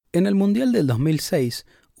En el Mundial del 2006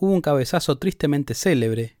 hubo un cabezazo tristemente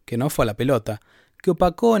célebre, que no fue a la pelota, que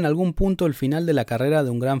opacó en algún punto el final de la carrera de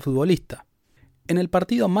un gran futbolista. En el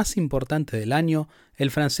partido más importante del año,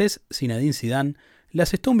 el francés Zinedine Zidane le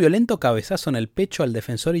asestó un violento cabezazo en el pecho al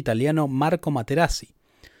defensor italiano Marco Materazzi.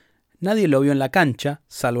 Nadie lo vio en la cancha,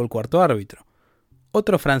 salvo el cuarto árbitro.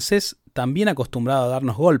 Otro francés, también acostumbrado a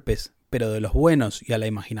darnos golpes, pero de los buenos y a la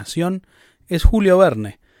imaginación, es Julio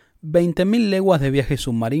Verne. 20.000 leguas de viaje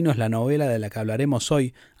submarino es la novela de la que hablaremos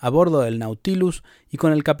hoy a bordo del Nautilus y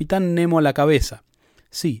con el capitán Nemo a la cabeza.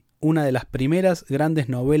 Sí, una de las primeras grandes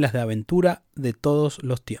novelas de aventura de todos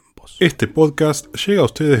los tiempos. Este podcast llega a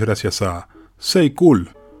ustedes gracias a Say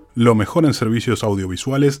Cool, lo mejor en servicios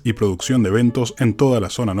audiovisuales y producción de eventos en toda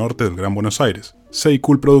la zona norte del Gran Buenos Aires. Say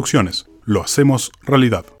Cool Producciones, lo hacemos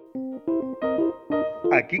realidad.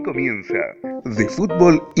 Aquí comienza De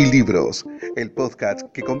Fútbol y Libros, el podcast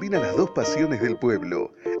que combina las dos pasiones del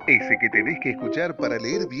pueblo, ese que tenés que escuchar para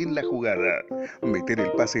leer bien la jugada, meter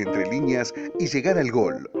el pase entre líneas y llegar al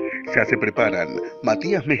gol. Ya se preparan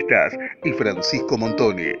Matías Mestas y Francisco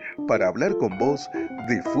Montone para hablar con vos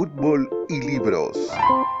de fútbol y libros.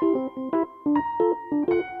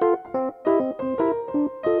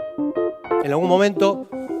 En algún momento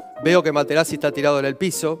veo que Materazzi está tirado en el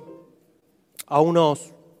piso. A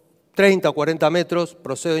unos 30 o 40 metros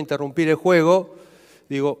procedo a interrumpir el juego.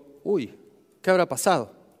 Digo, uy, ¿qué habrá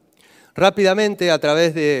pasado? Rápidamente, a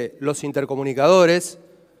través de los intercomunicadores,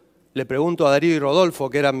 le pregunto a Darío y Rodolfo,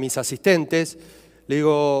 que eran mis asistentes, le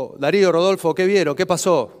digo, Darío, Rodolfo, ¿qué vieron? ¿Qué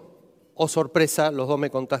pasó? Oh, sorpresa, los dos me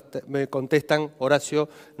contestan, Horacio,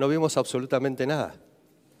 no vimos absolutamente nada.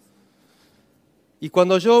 Y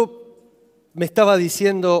cuando yo me estaba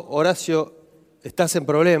diciendo, Horacio, estás en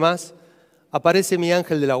problemas, aparece mi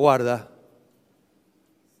ángel de la guarda.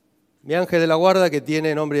 Mi ángel de la guarda, que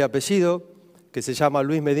tiene nombre y apellido, que se llama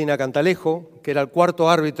Luis Medina Cantalejo, que era el cuarto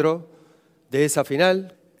árbitro de esa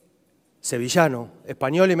final, sevillano,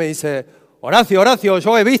 español, y me dice, Horacio,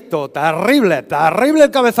 yo he visto, terrible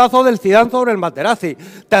el cabezazo del Zidane sobre el Materazzi,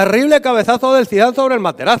 terrible cabezazo del Zidane sobre el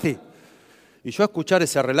Materazzi. Y yo a escuchar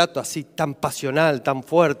ese relato así tan pasional, tan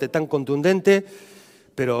fuerte, tan contundente,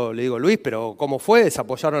 pero le digo, Luis, ¿pero cómo fue? ¿Se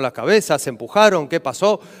apoyaron las cabezas? ¿Se empujaron? ¿Qué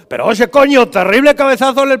pasó? Pero oye, coño, terrible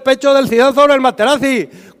cabezazo en el pecho del Zidane sobre el Materazzi.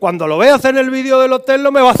 Cuando lo veas en el vídeo del hotel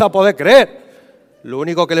no me vas a poder creer. Lo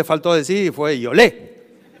único que le faltó decir fue, y olé.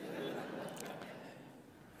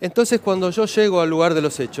 Entonces, cuando yo llego al lugar de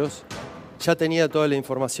los hechos, ya tenía toda la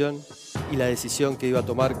información y la decisión que iba a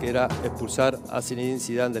tomar, que era expulsar a Zinedine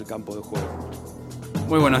Zidane del campo de juego.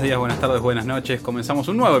 Muy buenos días, buenas tardes, buenas noches. Comenzamos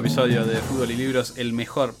un nuevo episodio de Fútbol y Libros, el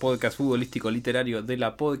mejor podcast futbolístico literario de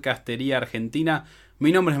la podcastería argentina.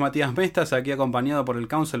 Mi nombre es Matías Mestas, aquí acompañado por el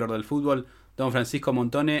counselor del fútbol, don Francisco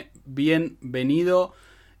Montone. Bienvenido.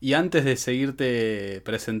 Y antes de seguirte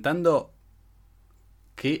presentando,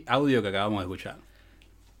 ¿qué audio que acabamos de escuchar?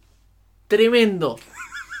 Tremendo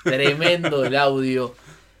el audio.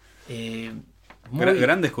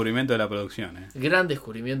 Gran descubrimiento de la producción. Gran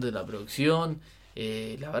descubrimiento de la producción.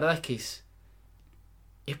 La verdad es que es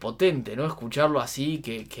potente, ¿no? Escucharlo así,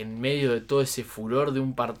 que en medio de todo ese furor de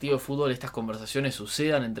un partido de fútbol estas conversaciones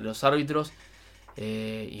sucedan entre los árbitros.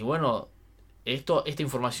 Y bueno, esta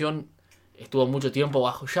información estuvo mucho tiempo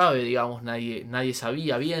bajo llave, digamos, nadie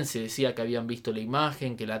sabía bien, se decía que habían visto la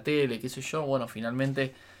imagen, que la tele, qué sé yo. Bueno,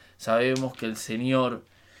 finalmente sabemos que el señor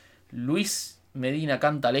Luis Medina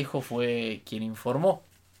Cantalejo fue quien informó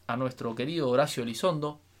a nuestro querido Horacio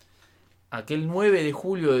Elizondo aquel 9 de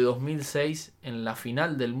julio de 2006 en la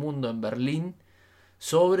final del mundo en Berlín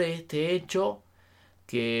sobre este hecho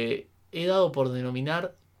que he dado por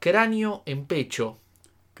denominar cráneo en pecho.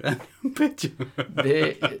 Cráneo en pecho.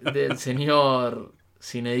 Del señor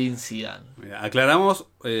Zinedine Zidane. Mira, aclaramos,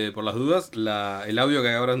 por las dudas, el audio que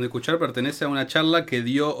acaban de escuchar pertenece a una charla que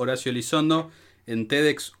dio Horacio Elizondo en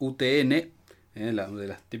TEDx UTN, de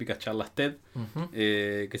las típicas charlas TED,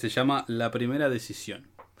 que se llama La Primera Decisión.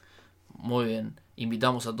 Muy bien,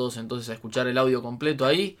 invitamos a todos entonces a escuchar el audio completo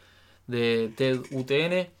ahí de TED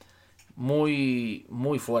UTN, muy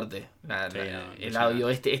fuerte el audio,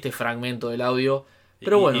 este fragmento del audio,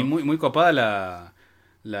 pero bueno. Y muy copada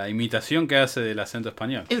la imitación que hace del acento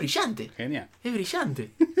español. Es brillante. Genial. Es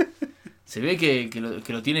brillante. Se ve que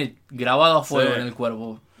lo tiene grabado a fuego en el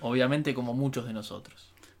cuerpo, obviamente como muchos de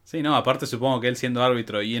nosotros. Sí, no, aparte supongo que él siendo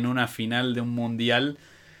árbitro y en una final de un mundial,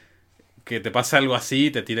 que te pasa algo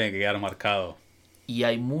así, te tiene que quedar marcado. Y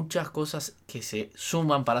hay muchas cosas que se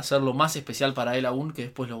suman para hacerlo más especial para él aún, que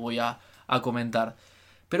después lo voy a comentar.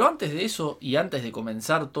 Pero antes de eso, y antes de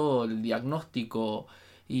comenzar todo el diagnóstico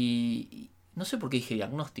y No sé por qué dije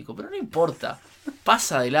diagnóstico, pero no importa.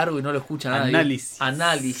 Pasa de largo y no lo escucha nadie.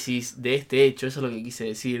 Análisis de este hecho, eso es lo que quise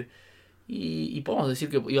decir. Y podemos decir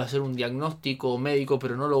que iba a ser un diagnóstico médico,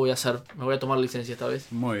 pero no lo voy a hacer. Me voy a tomar licencia esta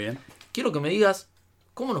vez. Muy bien. Quiero que me digas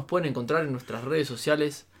cómo nos pueden encontrar en nuestras redes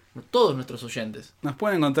sociales todos nuestros oyentes. Nos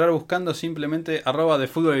pueden encontrar buscando simplemente @ de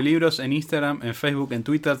Fútbol y Libros en Instagram, en Facebook, en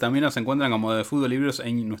Twitter. También nos encuentran como de Fútbol y Libros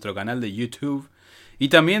en nuestro canal de YouTube. Y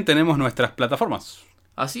también tenemos nuestras plataformas.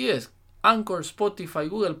 Así es. Anchor, Spotify,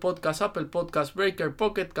 Google Podcast, Apple Podcast, Breaker,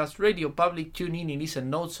 Pocket Cast, Radio Public, TuneIn y Listen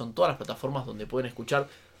Notes son todas las plataformas donde pueden escuchar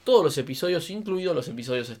todos los episodios, incluidos los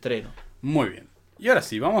episodios estreno. Muy bien. Y ahora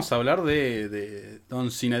sí, vamos a hablar de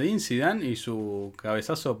don Zinedine Zidane y su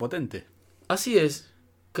cabezazo potente. Así es.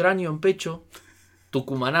 Cráneo en pecho,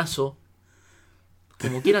 tucumanazo,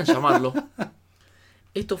 como quieran llamarlo.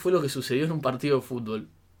 Esto fue lo que sucedió en un partido de fútbol.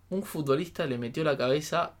 Un futbolista le metió la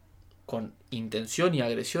cabeza con intención y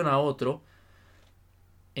agresión a otro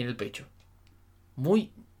en el pecho.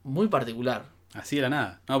 Muy, muy particular. Así de la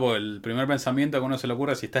nada. No, porque el primer pensamiento que uno se le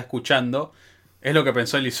ocurre si está escuchando es lo que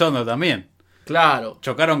pensó Elizondo también. Claro.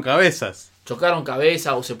 Chocaron cabezas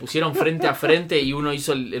O se pusieron frente a frente y uno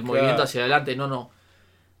hizo el movimiento hacia adelante. No.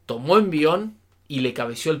 Tomó envión y le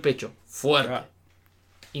cabeció el pecho. Fuerte. Claro.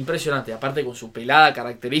 Impresionante. Aparte con su pelada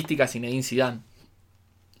característica Zinedine Zidane.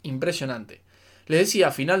 Impresionante. Les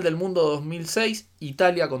decía, final del mundo 2006,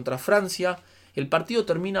 Italia contra Francia. El partido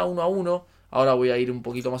termina 1-1. Ahora voy a ir un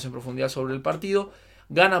poquito más en profundidad sobre el partido.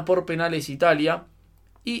 Gana por penales Italia.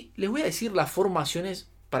 Y les voy a decir las formaciones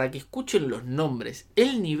para que escuchen los nombres.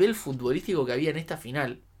 El nivel futbolístico que había en esta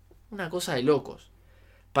final. Una cosa de locos.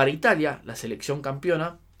 Para Italia, la selección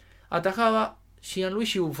campeona, atajaba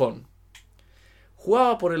Gianluigi Buffon.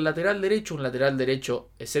 Jugaba por el lateral derecho, un lateral derecho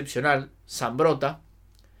excepcional, Zambrotta.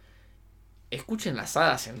 Escuchen la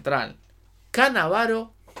saga central.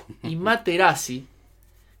 Cannavaro y Materazzi.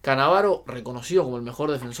 Cannavaro reconocido como el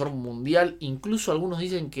mejor defensor mundial. Incluso algunos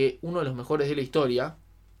dicen que uno de los mejores de la historia.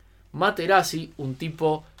 Materazzi, un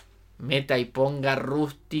tipo meta y ponga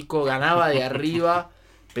rústico. Ganaba de arriba,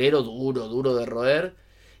 pero duro de roer.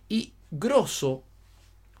 Y Grosso,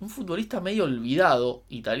 un futbolista medio olvidado,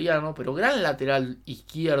 italiano, pero gran lateral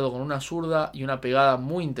izquierdo con una zurda y una pegada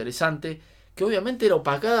muy interesante, que obviamente era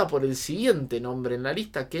opacada por el siguiente nombre en la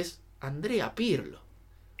lista, que es Andrea Pirlo.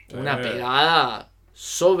 Una pegada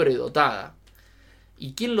sobredotada.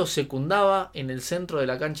 ¿Y quién lo secundaba en el centro de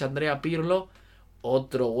la cancha? Andrea Pirlo,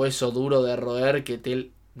 otro hueso duro de roer que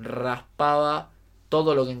te raspaba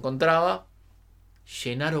todo lo que encontraba.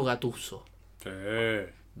 Gennaro Gattuso. Sí.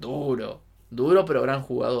 Duro pero gran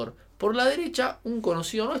jugador. Por la derecha, un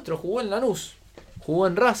conocido nuestro, jugó en Lanús, jugó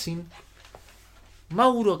en Racing,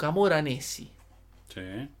 Mauro Camoranesi.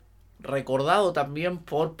 Sí. Recordado también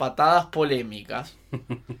por patadas polémicas.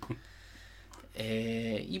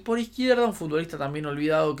 Y por izquierda, un futbolista también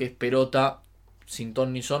olvidado que es Perota, sin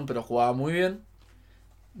ton ni son, pero jugaba muy bien.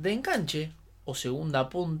 De enganche, o segunda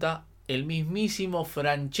punta, el mismísimo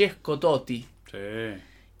Francesco Totti. Sí.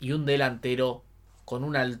 Y un delantero con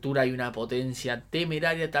una altura y una potencia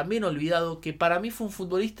temeraria, también olvidado, que para mí fue un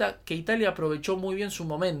futbolista que Italia aprovechó muy bien su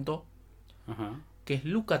momento, que es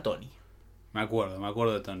Luca Toni. Me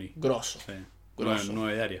acuerdo de Toni. Grosso. Sí. Grosso.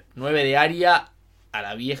 9 de área. 9 de área a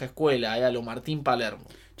la vieja escuela, a lo Martín Palermo.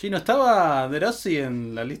 Chino, ¿estaba De Rossi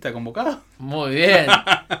en la lista convocada? Muy bien.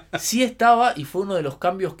 Sí estaba y fue uno de los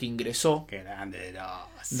cambios que ingresó. Qué grande De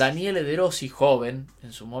Rossi. Daniele De Rossi, joven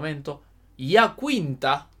en su momento. Y a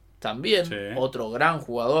Quinta, también, sí. Otro gran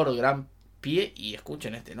jugador, gran pie. Y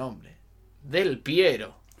escuchen este nombre. Del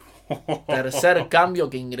Piero. Tercer cambio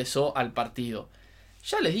que ingresó al partido.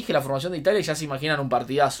 Ya les dije la formación de Italia y ya se imaginan un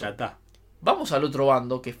partidazo. Ya está. Vamos al otro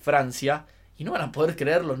bando, que es Francia. Y no van a poder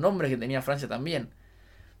creer los nombres que tenía Francia también.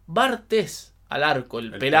 Bartés al arco,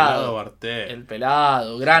 el pelado Bartés. El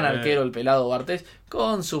pelado, gran arquero el pelado Bartés,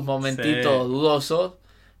 con sus momentitos dudosos,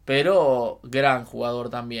 pero gran jugador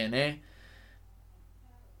también,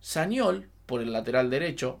 Zaniol, por el lateral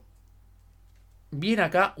derecho. Viene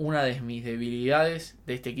acá una de mis debilidades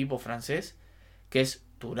de este equipo francés, que es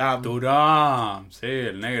Thuram. Thuram, sí,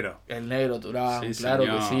 el negro. El negro Thuram, sí, claro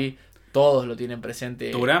señor. que sí. Todos lo tienen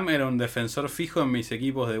presente. Thuram era un defensor fijo en mis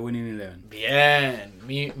equipos de Winning Eleven. Bien,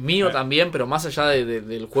 mío también, pero más allá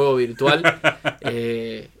del juego virtual,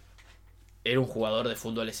 era un jugador de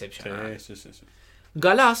fútbol excepcional. Sí.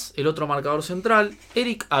 Galás, el otro marcador central.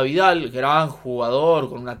 Eric Abidal, gran jugador,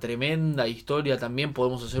 con una tremenda historia. También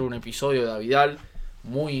podemos hacer un episodio de Abidal.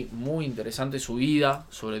 Muy, muy interesante su vida,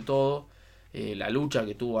 sobre todo. La lucha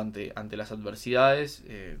que tuvo ante las adversidades.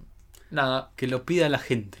 Nada. Que lo pida la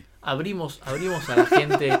gente. Abrimos a la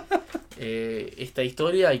gente esta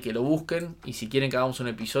historia y que lo busquen. Y si quieren que hagamos un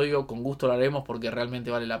episodio, con gusto lo haremos porque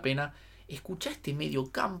realmente vale la pena. Escuchá este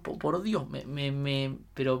mediocampo, por Dios,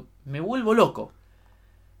 pero me vuelvo loco.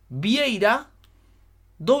 Vieira,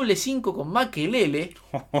 doble 5 con Makelele.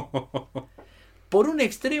 Por un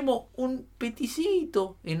extremo, un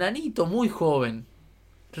peticito, enanito, muy joven.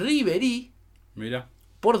 Ribery. Mira.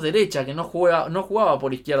 Por derecha, que no jugaba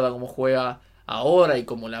por izquierda como juega ahora y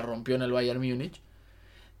como la rompió en el Bayern Múnich.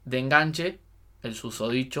 De enganche, el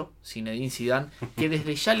susodicho, Zinedine Zidane, que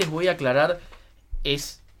desde ya les voy a aclarar,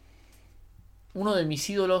 es uno de mis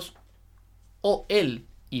ídolos o el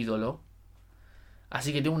ídolo.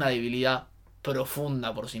 Así que tengo una debilidad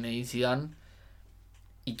profunda por Zinedine Zidane.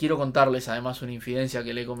 Y quiero contarles además una infidencia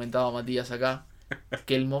que le he comentado a Matías acá.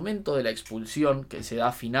 Que el momento de la expulsión, que se da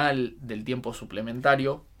a final del tiempo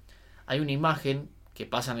suplementario, hay una imagen que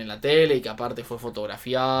pasan en la tele y que aparte fue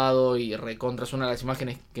fotografiado y recontra, es una de las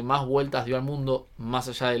imágenes que más vueltas dio al mundo, más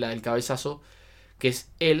allá de la del cabezazo, que es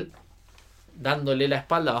él dándole la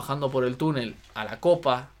espalda, bajando por el túnel a la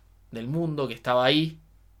Copa del Mundo que estaba ahí,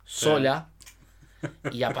 sola,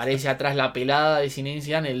 y aparece atrás la pelada de Zinedine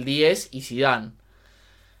Zidane, el 10 y Zidane.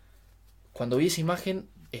 Cuando vi esa imagen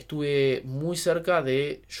estuve muy cerca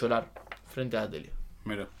de llorar frente a la tele.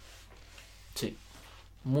 Mira. Sí,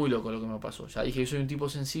 muy loco lo que me pasó. Ya dije que soy un tipo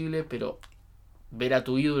sensible, pero ver a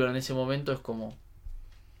tu ídolo en ese momento es como...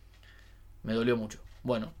 me dolió mucho.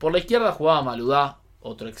 Bueno, por la izquierda jugaba Maludá,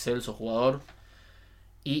 otro excelso jugador.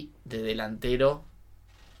 Y de delantero,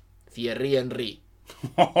 Thierry Henry.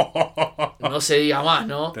 No se diga más,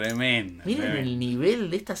 ¿no? Tremendo. Miren el nivel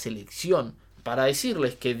de esta selección. Para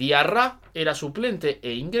decirles que Diarra era suplente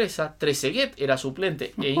e ingresa, Trezeguet era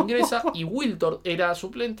suplente e ingresa y Wiltord era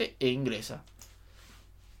suplente e ingresa.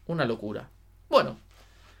 Una locura. Bueno,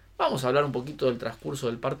 vamos a hablar un poquito del transcurso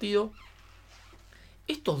del partido.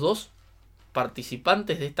 Estos dos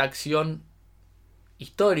participantes de esta acción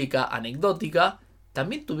histórica, anecdótica,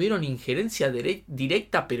 también tuvieron injerencia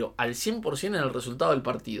directa, pero al 100% en el resultado del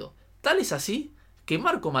partido. Tal es así que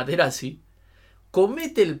Marco Materazzi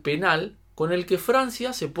comete el penal con el que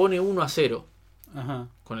Francia se pone 1-0. Ajá.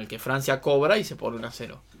 Con el que Francia cobra y se pone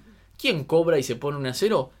 1-0. ¿Quién cobra y se pone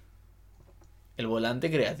 1-0? El volante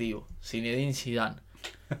creativo, Zinedine Zidane.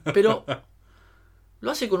 Pero lo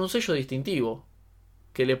hace con un sello distintivo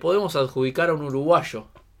que le podemos adjudicar a un uruguayo,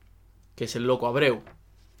 que es el Loco Abreu.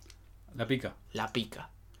 La pica. La pica.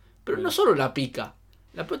 Pero no solo la pica.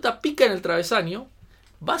 La pelota pica en el travesaño,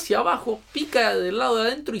 va hacia abajo, pica del lado de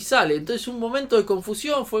adentro y sale. Entonces un momento de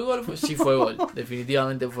confusión, ¿fue gol? Sí fue gol,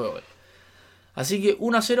 definitivamente fue gol. Así que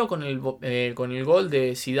 1-0 con el gol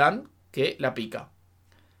de Zidane, que la pica.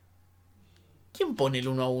 ¿Quién pone el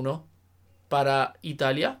 1-1 para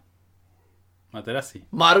Italia? Materazzi.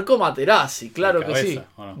 Marco Materazzi, claro De que cabeza, sí.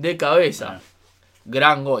 ¿o no? De cabeza. Bueno.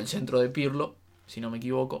 Gran gol, centro de Pirlo, si no me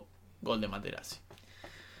equivoco. Gol de Materazzi.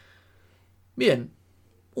 Bien,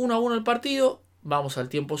 1-1 el partido. Vamos al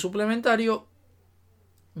tiempo suplementario.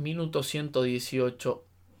 Minuto 118.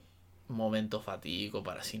 Momento fatídico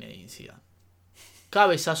para Zinedine Zidane.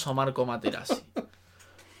 Cabezazo a Marco Materazzi.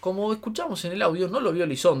 Como escuchamos en el audio, no lo vio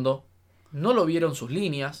Elizondo. No lo vieron sus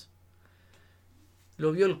líneas.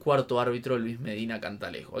 Lo vio el cuarto árbitro, Luis Medina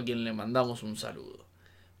Cantalejo, a quien le mandamos un saludo.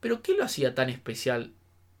 Pero ¿qué lo hacía tan especial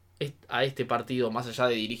a este partido, más allá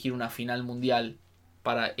de dirigir una final mundial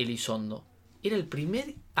para Elizondo? Era el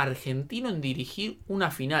primer argentino en dirigir una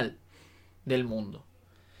final del mundo.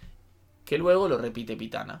 Que luego lo repite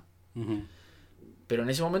Pitana. Uh-huh. Pero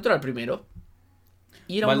en ese momento era el primero.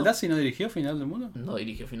 Y era ¿Baldassi no dirigió final del mundo? no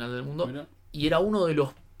dirigió final del mundo. Mira. Y era uno de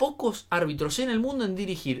los pocos árbitros en el mundo en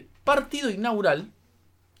dirigir partido inaugural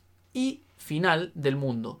y final del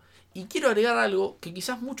mundo. Y quiero agregar algo que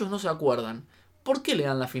quizás muchos no se acuerdan. ¿Por qué le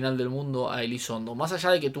dan la final del mundo a Elizondo? Más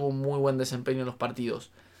allá de que tuvo un muy buen desempeño en los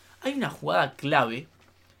partidos. Hay una jugada clave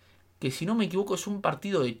que, si no me equivoco, es un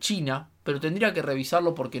partido de China, pero tendría que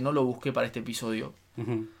revisarlo porque no lo busqué para este episodio.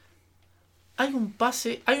 Uh-huh. Hay un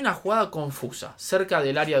pase, hay una jugada confusa cerca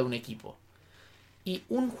del área de un equipo. Y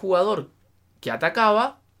un jugador que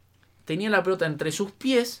atacaba tenía la pelota entre sus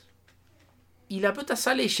pies y la pelota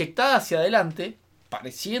sale eyectada hacia adelante,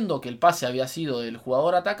 pareciendo que el pase había sido del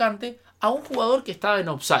jugador atacante a un jugador que estaba en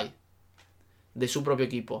offside de su propio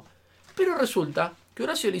equipo. Pero resulta que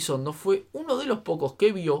Horacio Elizondo fue uno de los pocos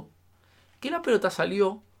que vio que la pelota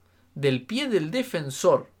salió del pie del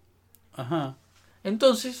defensor. Ajá.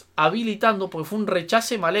 Entonces, habilitando, porque fue un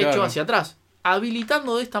rechace mal hecho Claro. hacia atrás,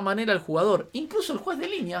 habilitando de esta manera al jugador. Incluso el juez de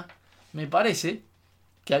línea, me parece,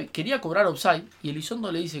 que quería cobrar offside y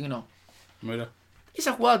Elizondo le dice que no. Mira.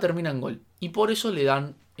 Esa jugada termina en gol. Y por eso le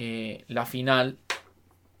dan la final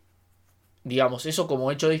digamos, eso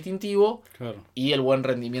como hecho distintivo Claro. y el buen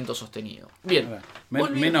rendimiento sostenido. Bien.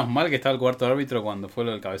 Menos mal que estaba el cuarto árbitro cuando fue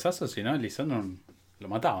lo del cabezazo, si no, Lisandro lo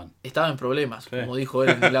mataban. Estaba en problemas, Sí. como dijo él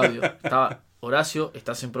en el audio. Horacio,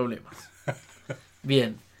 estás en problemas.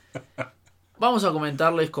 Bien. Vamos a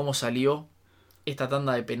comentarles cómo salió esta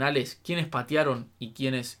tanda de penales, quiénes patearon y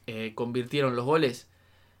quiénes convirtieron los goles.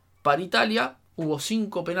 Para Italia hubo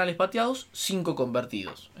 5 penales pateados, 5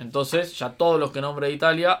 convertidos. Entonces ya todos los que nombre de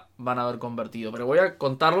Italia van a haber convertido. Pero voy a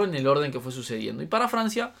contarlo en el orden que fue sucediendo. Y para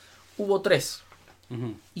Francia hubo 3.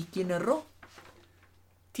 Ujú. Y quien erró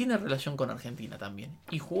tiene relación con Argentina también.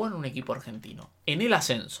 Y jugó en un equipo argentino. En el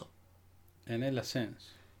ascenso. En el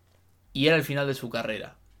ascenso. Y era el final de su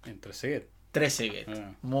carrera. Entre Seguet. Trezeguet.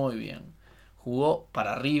 Ah. Muy bien. Jugó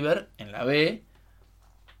para River en la B.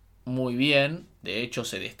 Muy bien. De hecho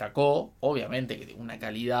se destacó. Obviamente que tiene una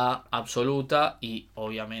calidad absoluta. Y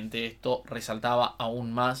obviamente esto resaltaba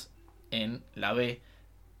aún más en la B.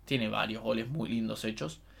 Tiene varios goles muy lindos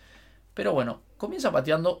hechos. Pero bueno, comienza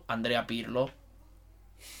pateando Andrea Pirlo.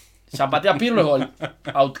 O sea, patea Pirlo es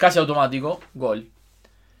gol. Casi automático. Gol.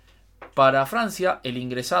 Para Francia, el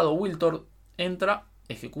ingresado Wiltord entra,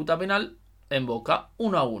 ejecuta penal, en Boca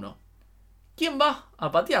 1-1. ¿Quién va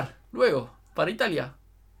a patear luego para Italia?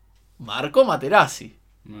 Marco Materazzi.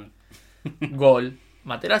 Gol.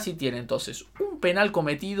 Materazzi tiene entonces un penal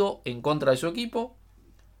cometido en contra de su equipo,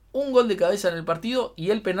 un gol de cabeza en el partido y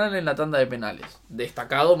el penal en la tanda de penales.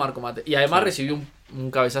 Destacado Marco Materazzi. Y además recibió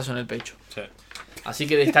un cabezazo en el pecho. Sí. Así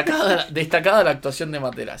que destacada la actuación de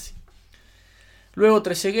Materazzi. Luego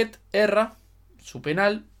Trezeguet erra su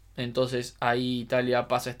penal. Entonces ahí Italia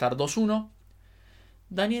pasa a estar 2-1.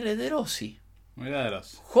 Daniele De Rossi. Mira de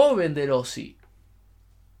los. Joven De Rossi.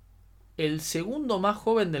 El segundo más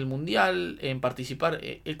joven del mundial en participar.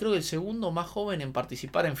 Creo que el segundo más joven en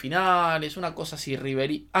participar en finales. Una cosa así,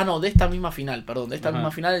 Ribery. Ah, no, de esta misma final, perdón. De esta Ajá.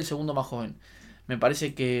 misma final, el segundo más joven. Me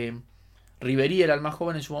parece que Ribery era el más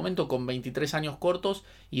joven en su momento, con 23 años cortos.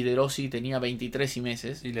 Y De Rossi tenía 23 y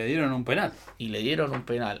meses. Y le dieron un penal. Y le dieron un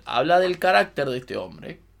penal. Habla del carácter de este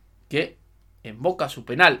hombre, que invoca su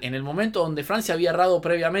penal en el momento donde Francia había errado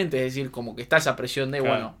previamente, es decir, como que está esa presión de,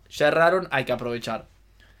 Claro. bueno, ya erraron, hay que aprovechar.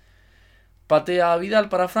 Patea Vidal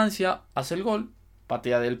para Francia, hace el gol.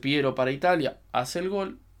 Patea Del Piero para Italia, hace el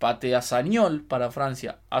gol. Patea Sagnol para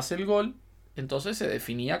Francia, hace el gol. Entonces se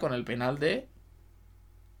definía con el penal de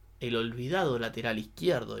el olvidado lateral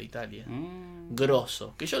izquierdo de Italia.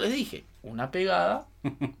 Grosso, que yo les dije, una pegada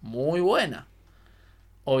muy buena.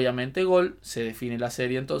 Obviamente gol, se define la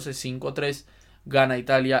serie entonces 5-3, gana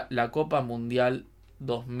Italia la Copa Mundial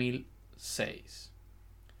 2006.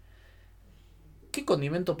 ¿Qué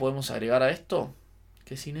condimento podemos agregar a esto?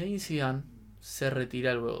 Que Zinedine Zidane se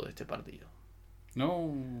retira luego de este partido.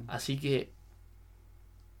 No. Así que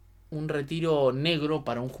un retiro negro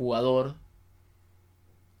para un jugador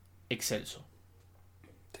excelso.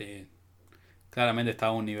 Sí. Claramente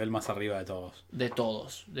estaba a un nivel más arriba de todos. De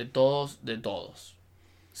todos, de todos, de todos.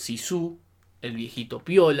 Zizou, el viejito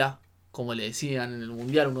Piola, como le decían en el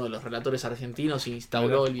Mundial, uno de los relatores argentinos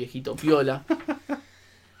instauró el viejito Piola.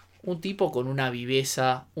 Un tipo con una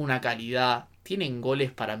viveza, una calidad. Tienen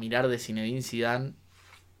goles para mirar de Zinedine Zidane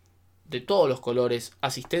de todos los colores,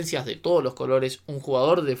 asistencias de todos los colores, un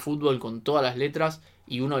jugador de fútbol con todas las letras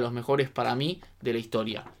y uno de los mejores para mí de la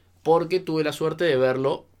historia. Porque tuve la suerte de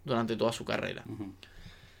verlo durante toda su carrera. Ujú.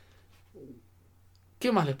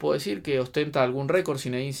 ¿Qué más les puedo decir? Que ostenta algún récord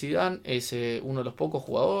Zinedine Zidane. Es uno de los pocos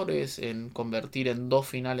jugadores en convertir en 2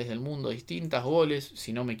 finales del mundo distintas goles.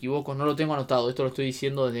 Si no me equivoco, no lo tengo anotado. Esto lo estoy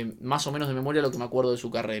diciendo desde más o menos de memoria lo que me acuerdo de su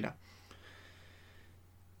carrera.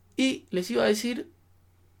 Y les iba a decir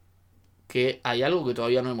que hay algo que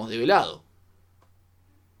todavía no hemos develado.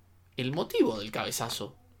 El motivo del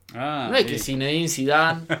cabezazo. Ah, No es que Zinedine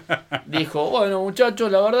Zidane dijo, bueno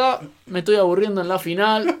muchachos, la verdad me estoy aburriendo en la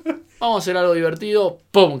final, vamos a hacer algo divertido,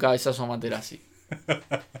 ¡pum! Cabezazo a Materazzi.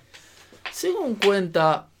 Según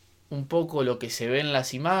cuenta un poco lo que se ve en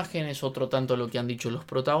las imágenes, otro tanto lo que han dicho los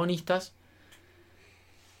protagonistas,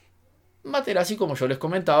 Materazzi, como yo les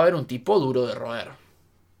comentaba, era un tipo duro de roer.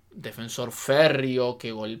 Defensor férreo,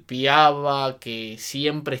 que golpeaba, que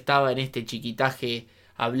siempre estaba en este chiquitaje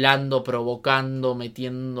hablando, provocando,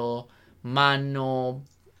 metiendo mano,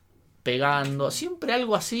 pegando. Siempre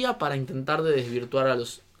algo hacía para intentar de desvirtuar a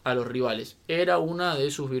los rivales. Era una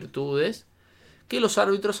de sus virtudes que los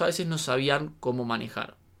árbitros a veces no sabían cómo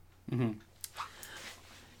manejar. Ujú.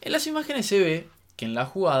 En las imágenes se ve que en la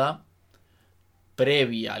jugada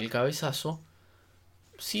previa al cabezazo,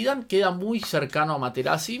 Zidane queda muy cercano a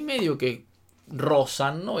Materazzi, medio que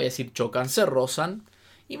rozan, no voy a decir chocan, se rozan,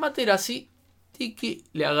 y Materazzi y que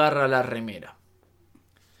le agarra la remera.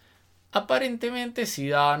 Aparentemente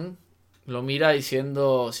Zidane lo mira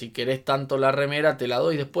diciendo: si querés tanto la remera te la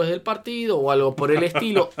doy después del partido o algo por el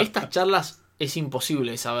estilo. Estas charlas es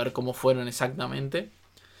imposible saber cómo fueron exactamente.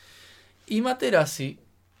 Y Materazzi,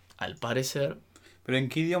 al parecer... ¿Pero en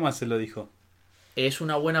qué idioma se lo dijo? Es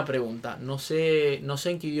una buena pregunta. No sé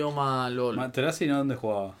en qué idioma lo... Materazzi, ¿no? ¿Dónde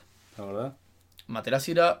jugaba? ¿La verdad?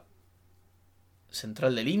 Materazzi era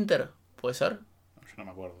central del Inter, ¿puede ser? Yo no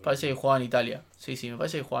me acuerdo. Parece que jugaba en Italia. Sí, me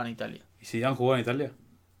parece que jugaba en Italia. ¿Y Zidane jugó en Italia?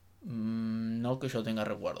 No que yo tenga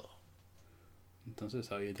recuerdo. Entonces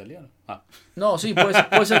sabía italiano. No, sí, puede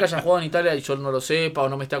ser que haya jugado en Italia y yo no lo sepa o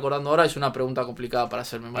no me esté acordando ahora. Es una pregunta complicada para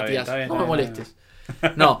hacerme, Matías. No me molestes.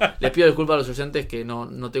 No, les pido disculpas a los oyentes que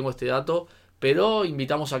no tengo este dato, pero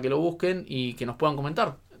invitamos a que lo busquen y que nos puedan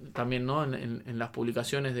comentar también, ¿no? En las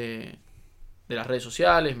publicaciones de las redes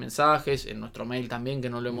sociales, mensajes, en nuestro mail también, que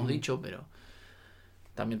no lo hemos dicho, pero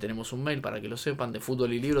también tenemos un mail para que lo sepan, de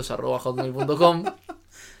futbolylibros@hotmail.com.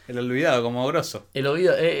 El olvidado, como grosso. El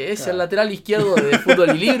olvidado, es el lateral izquierdo de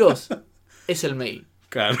Fútbol y Libros, es el mail.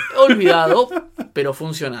 Claro. Olvidado, pero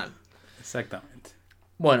funcional. Exactamente.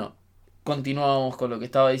 Bueno, continuamos con lo que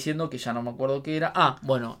estaba diciendo, que ya no me acuerdo qué era.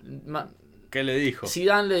 ¿Qué le dijo?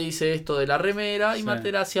 Zidane le dice esto de la remera y Sí.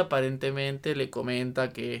 Materazzi aparentemente le comenta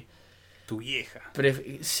que... Tu vieja.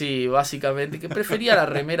 Sí, básicamente, que prefería la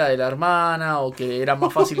remera de la hermana, o que era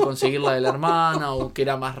más fácil conseguirla de la hermana, o que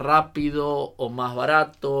era más rápido o más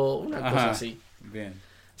barato, una cosa así. Bien.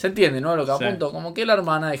 ¿Se entiende, no? Lo que Sí. apunto, como que la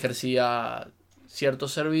hermana ejercía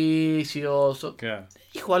ciertos servicios, Claro.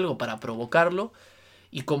 dijo algo para provocarlo,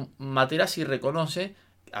 y con Materazzi reconoce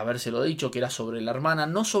habérselo dicho, que era sobre la hermana,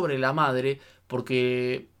 no sobre la madre,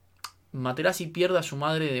 porque Materazzi pierde a su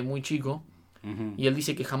madre de muy chico. Y él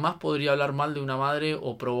dice que jamás podría hablar mal de una madre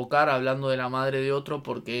o provocar hablando de la madre de otro,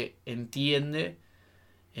 porque entiende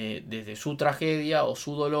desde su tragedia o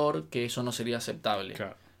su dolor que eso no sería aceptable.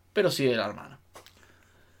 Claro. Pero sí de la hermana.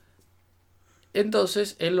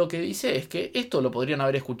 Entonces él lo que dice es que esto lo podrían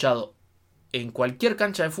haber escuchado en cualquier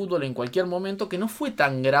cancha de fútbol, en cualquier momento, que no fue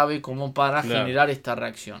tan grave como para generar esta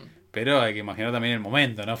reacción. Pero hay que imaginar también el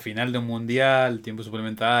momento, ¿no? Final de un mundial, tiempo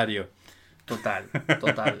suplementario. Total.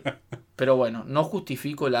 Pero bueno, no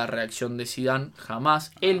justifico la reacción de Zidane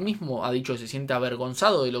jamás. Él mismo ha dicho que se siente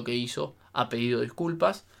avergonzado de lo que hizo, ha pedido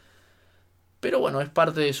disculpas. Pero bueno, es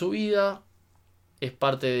parte de su vida, es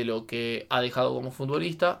parte de lo que ha dejado como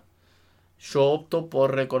futbolista. Yo opto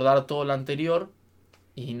por recordar todo lo anterior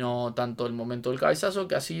y no tanto el momento del cabezazo,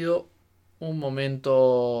 que ha sido un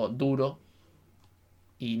momento duro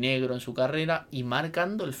y negro en su carrera y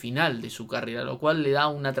marcando el final de su carrera, lo cual le da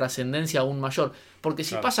una trascendencia aún mayor. Porque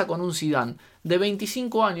si pasa con un Zidane de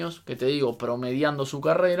 25 años, que te digo, promediando su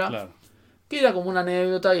carrera, queda como una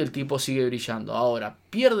anécdota y el tipo sigue brillando. Ahora,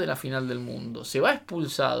 pierde la final del mundo, se va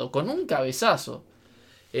expulsado con un cabezazo.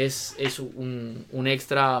 Es un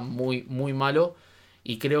extra muy, muy malo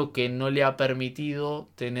y creo que no le ha permitido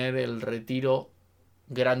tener el retiro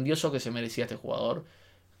grandioso que se merecía este jugador.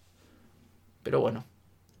 Pero bueno,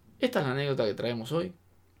 esta es la anécdota que traemos hoy.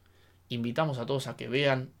 Invitamos a todos a que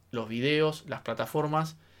vean los videos, las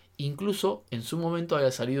plataformas. Incluso en su momento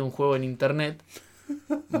había salido un juego en internet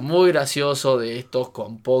muy gracioso, de estos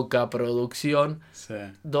con poca producción,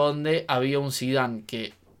 donde había un Zidane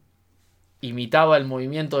que imitaba el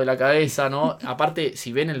movimiento de la cabeza, ¿no? Aparte,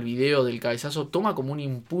 si ven el video del cabezazo, toma como un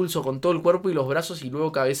impulso con todo el cuerpo y los brazos y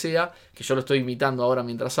luego cabecea, que yo lo estoy imitando ahora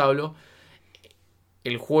mientras hablo.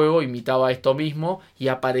 El juego imitaba esto mismo y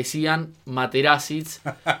aparecían Materazzis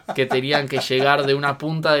que tenían que llegar de una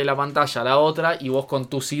punta de la pantalla a la otra y vos con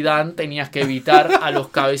tu Zidane tenías que evitar a los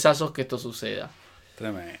cabezazos que esto suceda.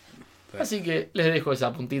 Tremendo. Así que les dejo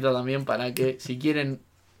esa puntita también para que si quieren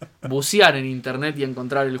bucear en internet y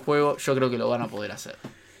encontrar el juego, yo creo que lo van a poder hacer.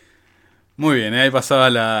 Muy bien, ahí pasaba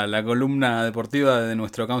la columna deportiva de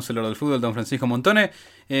nuestro counselor del fútbol, don Francisco Montone.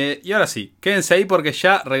 Y ahora sí, quédense ahí porque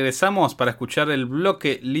ya regresamos para escuchar el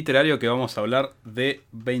bloque literario que vamos a hablar de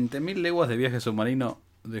 20.000 leguas de viaje submarino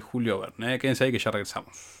de Julio Verne. Quédense ahí que ya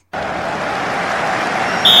regresamos.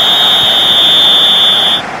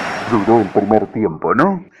 Duró el primer tiempo,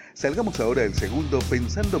 ¿no? Salgamos ahora del segundo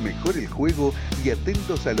pensando mejor el juego y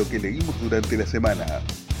atentos a lo que leímos durante la semana.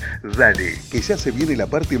 Dale, que ya se viene la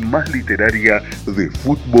parte más literaria de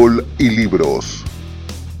Fútbol y Libros.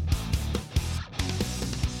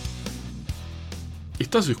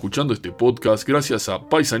 Estás escuchando este podcast gracias a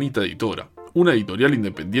Paisanita Editora, una editorial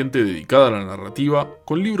independiente dedicada a la narrativa,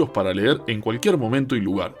 con libros para leer en cualquier momento y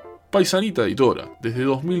lugar. Paisanita Editora, desde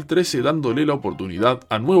 2013 dándole la oportunidad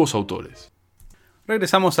a nuevos autores.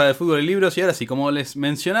 Regresamos a De Fútbol y Libros y ahora sí, como les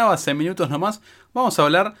mencionaba hace minutos nomás, vamos a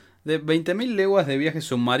hablar de 20.000 leguas de viaje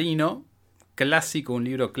submarino, clásico, un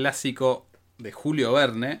libro clásico de Julio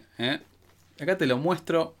Verne. Acá te lo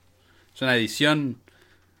muestro, es una edición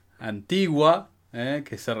antigua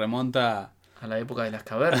que se remonta a la época de las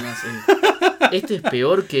cavernas. Este es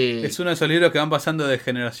peor que... Es uno de esos libros que van pasando de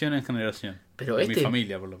generación en generación. Pero de este mi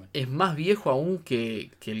familia, por lo menos. Es más viejo aún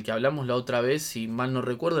que el que hablamos la otra vez, si mal no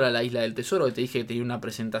recuerdo, era La Isla del Tesoro, que te dije que tenía una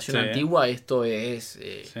presentación antigua. Esto es...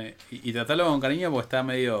 Sí. Y tratarlo con cariño porque está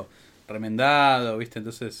medio remendado, ¿viste?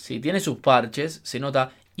 Entonces... Sí, tiene sus parches, se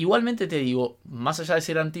nota. Igualmente te digo, más allá de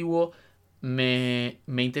ser antiguo, me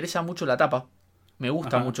interesa mucho la tapa. Me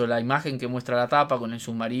gusta mucho la imagen que muestra la tapa con el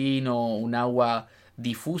submarino, un agua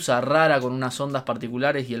difusa, rara, con unas ondas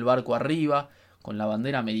particulares y el barco arriba, con la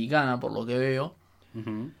bandera americana, por lo que veo.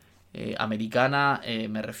 Americana,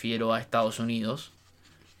 me refiero a Estados Unidos.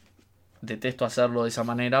 Detesto hacerlo de esa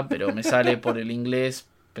manera, pero me sale por el inglés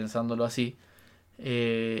pensándolo así.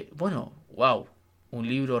 Bueno, wow. Un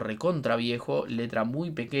libro recontra viejo, letra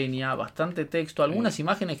muy pequeña, bastante texto, algunas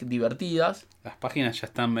imágenes divertidas. Las páginas ya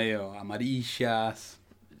están medio amarillas.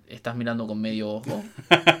 Estás mirando con medio ojo.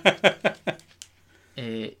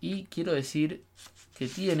 Y quiero decir que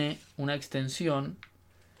tiene una extensión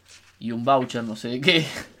y un voucher, no sé de qué.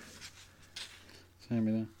 Sí,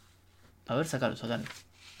 mirá. A ver, sacalo.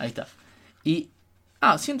 Ahí está. Y...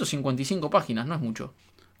 155 páginas, no es mucho.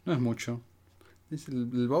 No es mucho.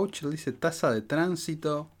 El voucher dice tasa de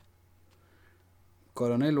tránsito.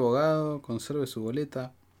 Coronel Bogado, conserve su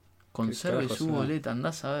boleta. Conserve su boleta,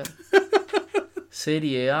 andás a ver.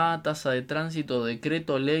 Serie A, tasa de tránsito,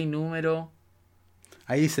 decreto, ley, número...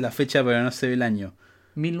 Ahí dice la fecha, pero no se ve el año.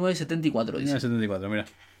 1974, dice. 1974, mira.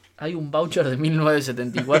 Hay un voucher de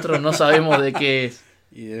 1974, no sabemos de qué es.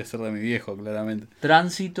 Y debe ser de mi viejo, claramente.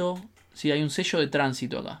 Tránsito, sí, hay un sello de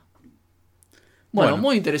tránsito acá. Bueno,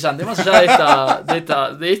 muy interesante. Más allá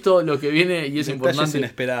de esto, lo que viene y es importante.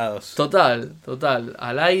 Inesperados. Total.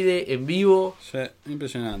 Al aire, en vivo. Sí,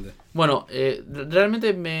 impresionante. Bueno,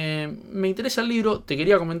 realmente me interesa el libro. Te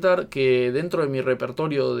quería comentar que dentro de mi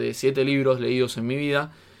repertorio de 7 libros leídos en mi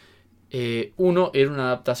vida, uno era una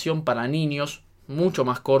adaptación para niños, mucho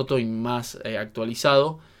más corto y más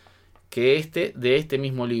actualizado que de este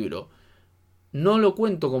mismo libro. No lo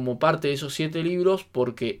cuento como parte de esos 7 libros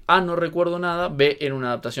porque A, no recuerdo nada, B, era una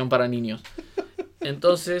adaptación para niños.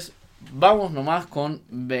 Entonces, vamos nomás con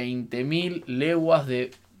 20.000 leguas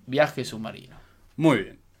de viaje submarino. Muy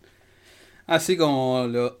bien. Así como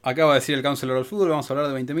lo acaba de decir el Counselor del Fútbol, vamos a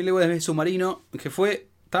hablar de 20.000 leguas de viaje submarino, que fue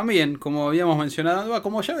también, como habíamos mencionado,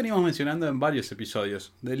 como ya venimos mencionando en varios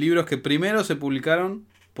episodios, de libros que primero se publicaron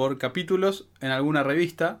por capítulos en alguna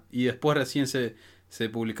revista y después recién se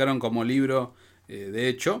publicaron como libro de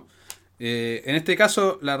hecho. En este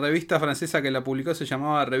caso, la revista francesa que la publicó se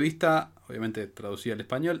llamaba Revista, obviamente traducida al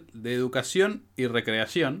español, de Educación y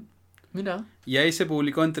Recreación. Mira. Y ahí se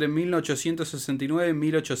publicó entre 1869 y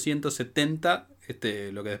 1870,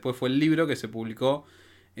 lo que después fue el libro que se publicó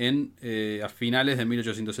a finales de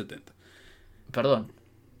 1870. Perdón,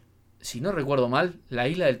 si no recuerdo mal, La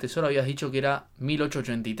Isla del Tesoro habías dicho que era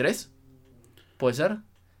 1883. ¿Puede ser?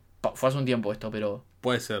 Fue hace un tiempo esto, pero...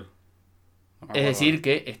 Puede ser. Es decir,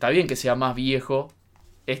 que está bien que sea más viejo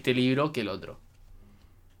este libro que el otro.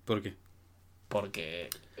 ¿Por qué?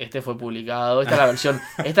 Porque este fue publicado, esta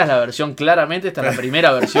es la versión claramente, esta es la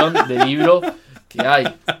primera versión del libro que hay.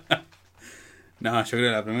 No, yo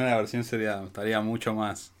creo que la primera versión estaría mucho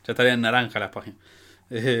más. Ya estaría en naranja las páginas.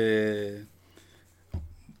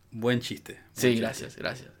 Buen chiste. Sí, gracias.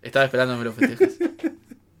 Estaba esperando que me lo festejes.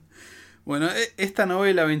 Bueno, esta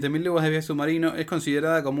novela, 20.000 leguas de viaje submarino, es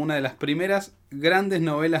considerada como una de las primeras grandes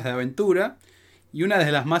novelas de aventura y una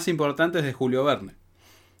de las más importantes de Julio Verne.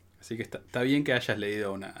 Así que está bien que hayas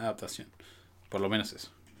leído una adaptación. Por lo menos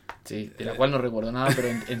eso. Sí, de la cual no recuerdo nada, pero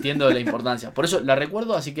entiendo de la importancia. Por eso la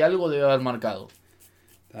recuerdo, así que algo debe haber marcado.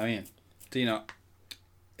 Está bien. Sí, no.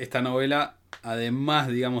 Esta novela, además,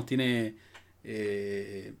 digamos, tiene...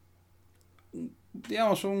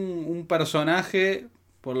 digamos, un personaje...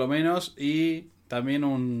 por lo menos, y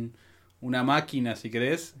también una máquina, si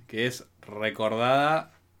querés, que es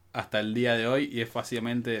recordada hasta el día de hoy y es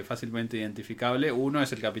fácilmente identificable. Uno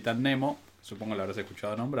es el Capitán Nemo, supongo lo habrás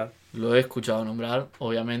escuchado nombrar. Lo he escuchado nombrar,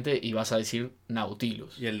 obviamente, y vas a decir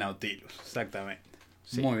Nautilus. Y el Nautilus, exactamente.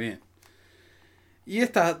 Sí. Muy bien. Y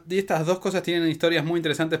estas dos cosas tienen historias muy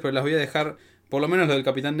interesantes, pero las voy a dejar, por lo menos lo del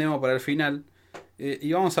Capitán Nemo, para el final.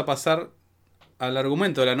 Y vamos a pasar al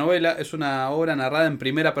argumento de la novela. Es una obra narrada en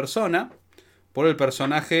primera persona por el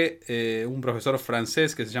personaje, un profesor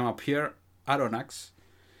francés que se llama Pierre Aronnax,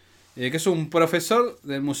 que es un profesor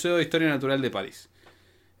del Museo de Historia Natural de París.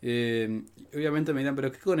 Obviamente me dirán,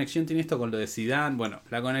 pero ¿qué conexión tiene esto con lo de Zidane? Bueno,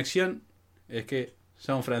 la conexión es que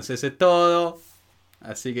son franceses todo,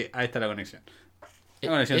 así que ahí está la conexión.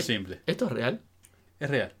 Una conexión simple. ¿Esto es real? Es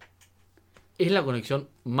real. Es la conexión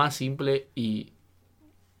más simple y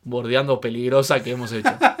bordeando peligrosa que hemos hecho.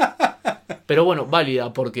 Pero bueno,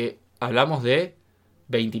 válida, porque hablamos de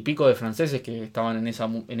 20 y pico de franceses que estaban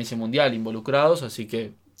en ese mundial involucrados, así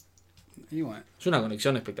que Y bueno, es una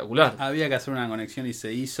conexión espectacular. había que hacer una conexión y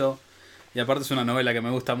se hizo. Y aparte es una novela que me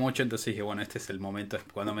gusta mucho, entonces dije, bueno, este es el momento.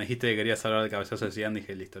 Cuando me dijiste que querías hablar de Cabezazo de Zidane,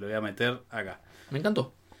 dije, listo, lo voy a meter acá. Me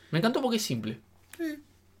encantó. Me encantó porque es simple.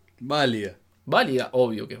 Válida. Válida,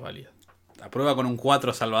 obvio que es válida. Aprueba con un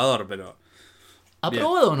 4 Salvador, pero...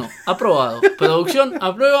 ¿Aprobado o no? Aprobado. Producción,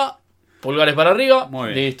 aprueba. Pulgares para arriba.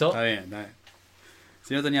 Muy bien. Listo. Está bien, está bien.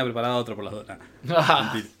 Si no tenía preparado otro por las dos.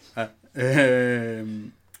 Ah, Mentira.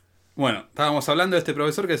 Bueno, estábamos hablando de este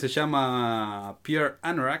profesor que se llama Pierre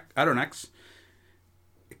Aronnax,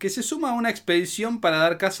 que se suma a una expedición para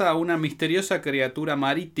dar caza a una misteriosa criatura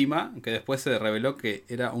marítima que después se reveló que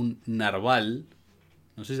era un narval.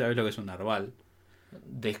 No sé si sabés lo que es un narval.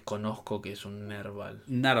 desconozco que es un nerval.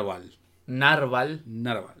 Narval. Narval.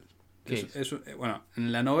 ¿Qué es? Bueno,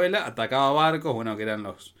 en la novela atacaba barcos, bueno, que eran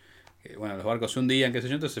los barcos se hundían, qué sé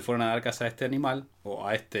yo, entonces se fueron a dar caza a este animal, o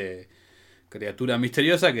a este criatura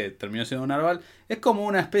misteriosa que terminó siendo un narval. Es como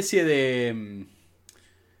una especie de...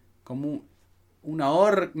 como una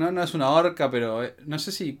orca, no es una orca, pero no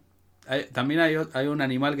sé si... también hay un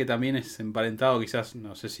animal que también es emparentado, quizás,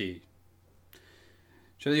 no sé si...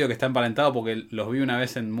 Yo digo que está emparentado porque los vi una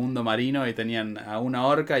vez en Mundo Marino y tenían a una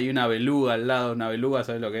orca y una beluga al lado. Una beluga,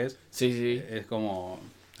 ¿sabes lo que es? Sí, sí. Es como...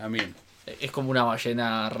 también. Es como una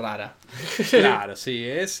ballena rara. Claro, sí,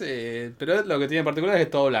 es... pero lo que tiene en particular es que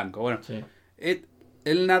es todo blanco. Bueno, Sí.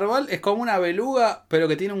 el narval es como una beluga, pero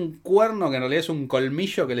que tiene un cuerno que en realidad es un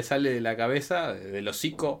colmillo que le sale de la cabeza, del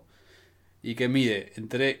hocico, y que mide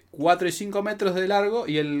entre 4 y 5 metros de largo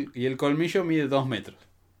y el colmillo mide 2 metros.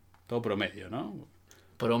 Todo promedio, ¿no?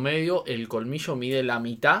 Promedio, el colmillo mide la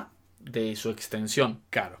mitad de su extensión.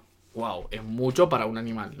 Claro. Wow, es mucho para un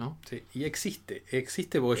animal, ¿no? Sí, y existe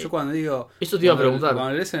porque yo cuando digo... Eso te iba a cuando- preguntar.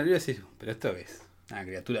 Cuando lees en el libro decís, pero esto es una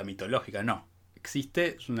criatura mitológica. No,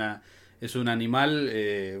 existe, es un animal,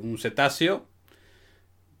 un cetáceo,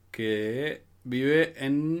 que vive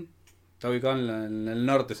está ubicado en el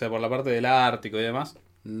norte, o sea, por la parte del Ártico y demás,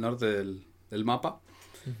 el norte del mapa.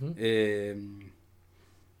 Ujú.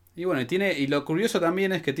 Y bueno, y lo curioso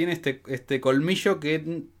también es que tiene este colmillo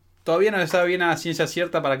que todavía no se sabe bien a ciencia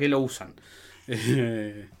cierta para qué lo usan.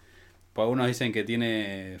 Pues algunos dicen que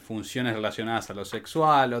tiene funciones relacionadas a lo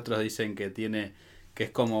sexual, otros dicen que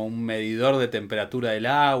es como un medidor de temperatura del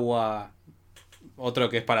agua, otro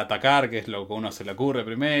que es para atacar, que es lo que a uno se le ocurre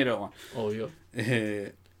primero. Obvio.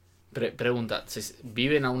 Eh, Pregunta,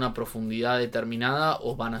 ¿viven a una profundidad determinada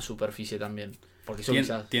o van a superficie también? Porque eso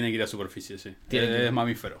quizás... tiene que ir a superficie, sí. Tiene que ir. Es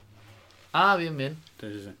mamífero. Ah, bien, bien. Sí,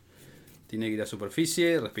 sí, sí. Tiene que ir a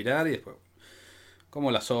superficie, respirar y después... como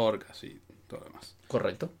las orcas y todo lo demás.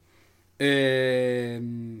 Correcto.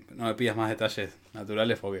 No me pidas más detalles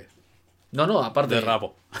naturales porque No, aparte...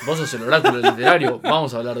 derrapo. Vos sos el oráculo literario,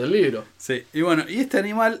 vamos a hablar del libro. Sí, y bueno, y este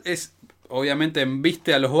animal obviamente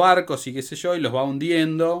embiste a los barcos y qué sé yo, y los va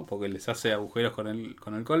hundiendo, porque les hace agujeros con el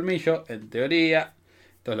colmillo, en teoría.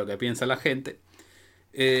 Esto es lo que piensa la gente.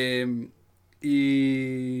 En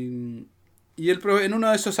uno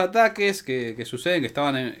de esos ataques que suceden, que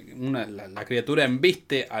estaban la criatura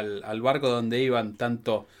embiste al barco donde iban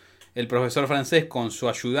tanto el profesor francés con su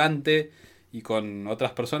ayudante y con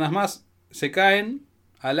otras personas más, se caen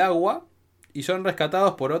al agua y son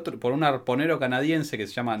rescatados por un arponero canadiense que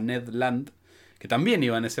se llama Ned Land, que también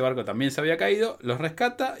iba en ese barco, también se había caído, los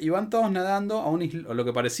rescata y van todos nadando a lo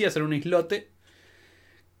que parecía ser un islote,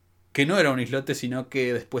 que no era un islote, sino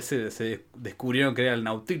que después se descubrieron que era el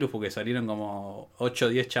Nautilus, porque salieron como 8 o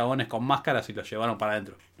 10 chabones con máscaras y los llevaron para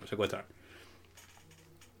adentro, los secuestraron.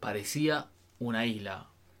 Parecía una isla.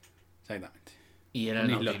 Exactamente. Y era Un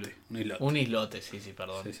el islote, Nautilus. un islote. Un islote, sí,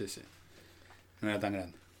 perdón. Sí. No era tan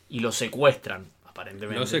grande. Y lo secuestran,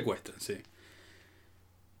 aparentemente. Lo secuestran, sí.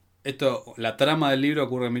 La trama del libro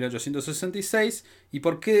ocurre en 1866. ¿Y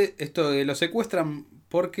por qué esto lo secuestran?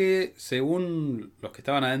 Porque según los que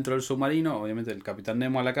estaban adentro del submarino, obviamente el capitán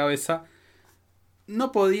Nemo a la cabeza,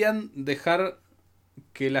 no podían dejar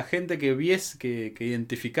que la gente que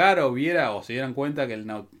identificara o viera o se dieran cuenta que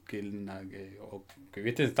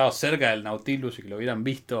hubiesen estado cerca del Nautilus y que lo hubieran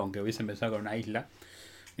visto, aunque hubiesen pensado con una isla,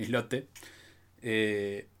 un islote,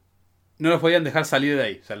 no los podían dejar salir de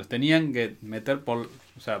ahí. O sea, los tenían que meter por...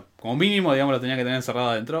 O sea, como mínimo, digamos, los tenían que tener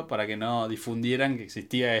encerrados adentro para que no difundieran que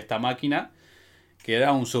existía esta máquina, que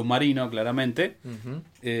era un submarino, claramente. Ujú.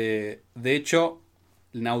 De hecho,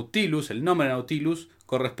 Nautilus, el nombre Nautilus,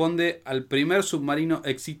 corresponde al primer submarino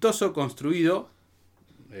exitoso construido,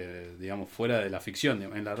 digamos, fuera de la ficción,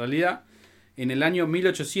 digamos, en la realidad, en el año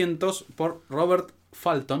 1800 por Robert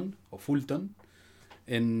Fulton,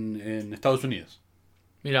 en Estados Unidos.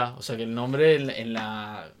 Mira, o sea que el nombre en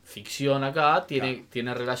la ficción acá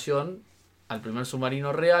tiene relación al primer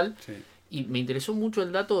submarino real. Sí. Y me interesó mucho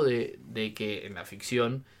el dato de que en la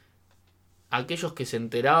ficción aquellos que se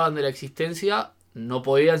enteraban de la existencia no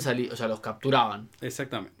podían salir, o sea, los capturaban.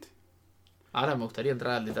 Exactamente. Ahora me gustaría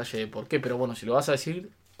entrar al detalle de por qué, pero bueno, si lo vas a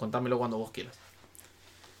decir, contámelo cuando vos quieras.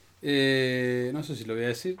 No sé si lo voy a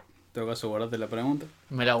decir. En todo caso, guardate la pregunta.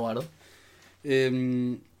 Me la guardo.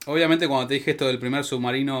 Obviamente, cuando te dije esto del primer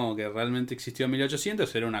submarino que realmente existió en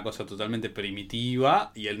 1800, era una cosa totalmente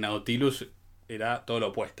primitiva, y el Nautilus era todo lo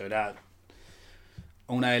opuesto. Era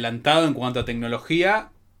un adelantado en cuanto a tecnología,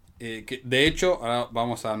 que de hecho, ahora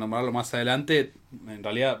vamos a nombrarlo más adelante. En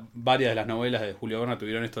realidad, varias de las novelas de Julio Verne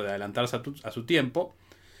tuvieron esto de adelantarse a su tiempo,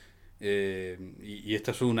 y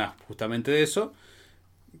esta es una justamente de eso,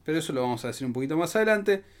 pero eso lo vamos a decir un poquito más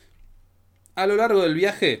adelante. A lo largo del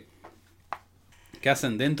viaje que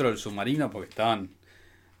hacen dentro del submarino, porque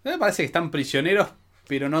me parece que están prisioneros,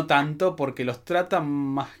 pero no tanto, porque los tratan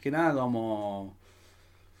más que nada como...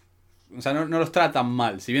 O sea, no los tratan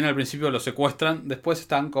mal. Si bien al principio los secuestran, después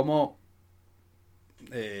están como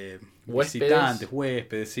visitantes,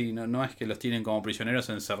 huéspedes, sí. No es que los tienen como prisioneros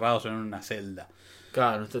encerrados en una celda.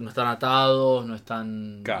 Claro, no están atados, no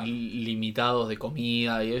están Claro. limitados de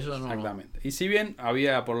comida y eso, ¿no? Exactamente. Y si bien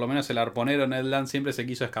había, por lo menos el arponero Ned Land siempre se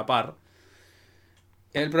quiso escapar,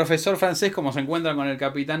 el profesor francés, como se encuentra con el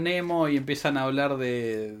capitán Nemo y empiezan a hablar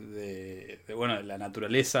de la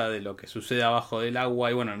naturaleza, de lo que sucede abajo del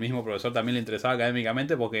agua, y bueno, el mismo profesor también le interesaba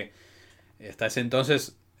académicamente porque hasta ese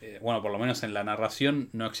entonces, por lo menos en la narración,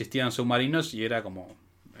 no existían submarinos y era como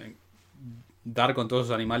dar con todos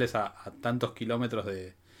esos animales a tantos kilómetros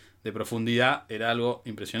de profundidad era algo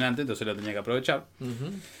impresionante, entonces lo tenía que aprovechar.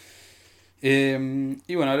 Ujú.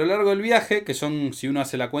 Y bueno, a lo largo del viaje, que son, si uno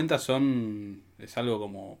hace la cuenta, es algo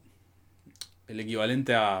como el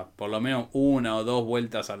equivalente a por lo menos 1 o 2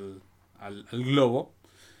 vueltas al globo.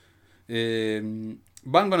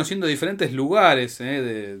 Van conociendo diferentes lugares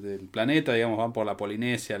del planeta, digamos, van por la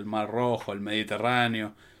Polinesia, el Mar Rojo, el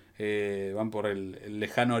Mediterráneo, van por el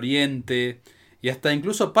lejano oriente, y hasta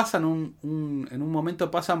incluso pasan en un momento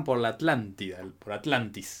pasan por la Atlántida, por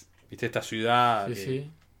Atlantis, ¿viste? Esta ciudad Sí, sí.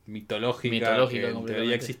 mitológica que en Completamente.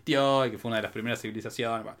 teoría existió y que fue una de las primeras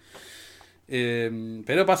civilizaciones.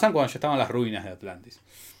 Pero pasan cuando ya estaban las ruinas de Atlantis.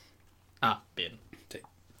 Ah, bien. Sí.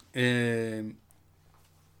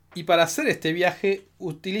 Y para hacer este viaje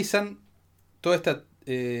utilizan toda esta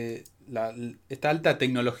alta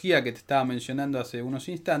tecnología que te estaba mencionando hace unos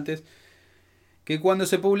instantes, que cuando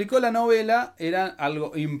se publicó la novela era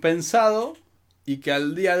algo impensado y que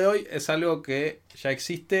al día de hoy es algo que ya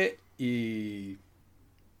existe y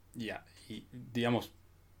digamos,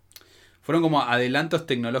 fueron como adelantos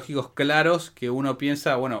tecnológicos claros que uno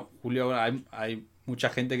piensa, bueno, Julio, hay mucha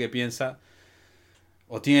gente que piensa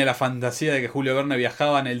o tiene la fantasía de que Julio Verne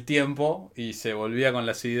viajaba en el tiempo y se volvía con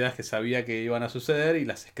las ideas que sabía que iban a suceder y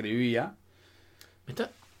las escribía.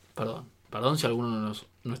 Perdón si alguno de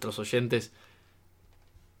nuestros oyentes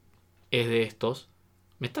es de estos.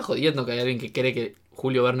 Me está jodiendo que hay alguien que cree que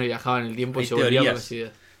Julio Verne viajaba en el tiempo y Hay se volvía con teorías. las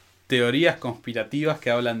ideas. Teorías conspirativas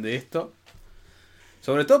que hablan de esto,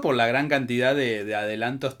 sobre todo por la gran cantidad de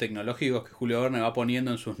adelantos tecnológicos que Julio Verne va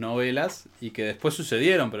poniendo en sus novelas y que después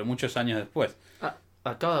sucedieron, pero muchos años después. Ah,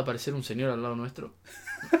 acaba de aparecer un señor al lado nuestro.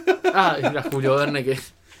 Era Julio Verne que...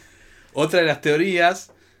 Otra de las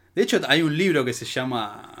teorías, de hecho hay un libro que se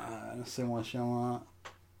llama, no sé cómo se llama,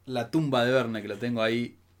 La tumba de Verne, que lo tengo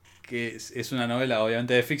ahí, que es una novela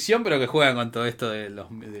obviamente de ficción, pero que juega con todo esto de los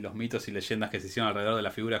mitos y leyendas que se hicieron alrededor de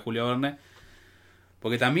la figura de Julio Verne.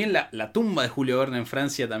 Porque también la tumba de Julio Verne en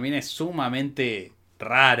Francia también es sumamente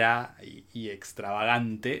rara y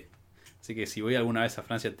extravagante. Así que si voy alguna vez a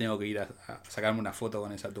Francia tengo que ir a sacarme una foto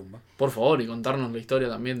con esa tumba. Por favor, y contarnos la historia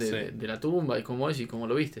también Sí. de la tumba y cómo es y cómo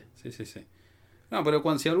lo viste. Sí. No, pero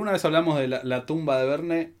si alguna vez hablamos de la tumba de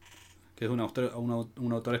Verne, que es un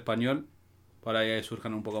autor español, por ahí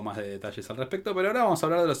surjan un poco más de detalles al respecto. Pero ahora vamos a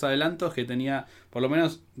hablar de los adelantos que tenía, por lo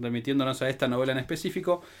menos remitiéndonos a esta novela en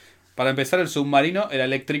específico. Para empezar, el submarino era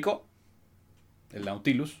eléctrico, el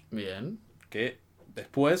Nautilus, Bien. que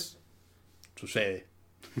después sucede.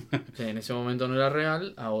 Sí, en ese momento no era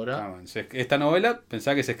real, ahora... Esta novela,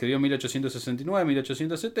 pensá que se escribió en 1869,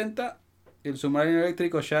 1870. El submarino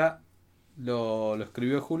eléctrico ya lo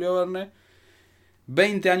escribió Julio Verne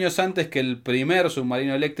 20 años antes que el primer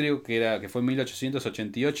submarino eléctrico, que fue en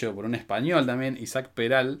 1888 por un español también, Isaac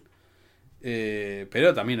Peral.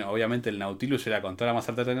 Pero también, obviamente, el Nautilus era con toda la más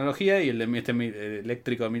alta tecnología y el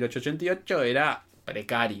eléctrico de 1888 era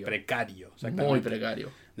Precario. Muy precario.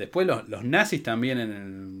 Después los nazis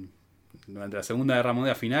también durante la Segunda Guerra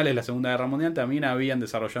Mundial, a finales de la Segunda Guerra Mundial, también habían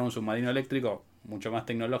desarrollado un submarino eléctrico mucho más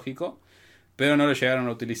tecnológico, pero no lo llegaron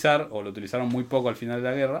a utilizar, o lo utilizaron muy poco al final de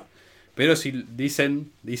la guerra. Pero si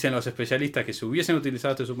dicen los especialistas que si hubiesen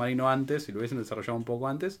utilizado este submarino antes, si lo hubiesen desarrollado un poco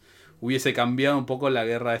antes, hubiese cambiado un poco la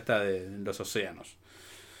guerra esta de los océanos.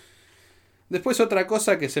 Después otra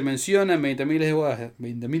cosa que se menciona en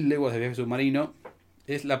 20.000 leguas de viaje submarino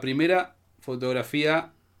es la primera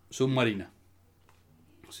fotografía submarina.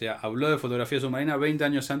 O sea, habló de fotografía submarina 20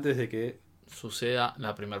 años antes de que suceda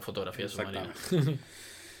la primera fotografía submarina.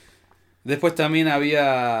 Después también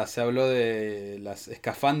se habló de las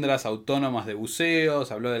escafandras autónomas de buceo,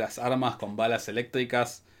 se habló de las armas con balas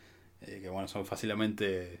eléctricas, que bueno, son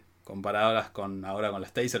fácilmente comparadas ahora con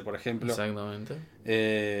las Taser, por ejemplo.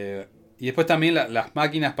 Exactamente. Y después también las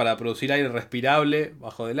máquinas para producir aire respirable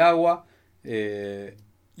bajo del agua,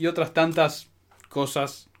 y otras tantas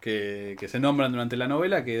cosas que se nombran durante la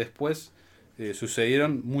novela que después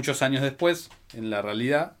sucedieron muchos años después en la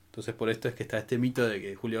realidad. Entonces por esto es que está este mito de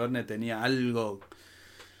que Julio Verne tenía algo...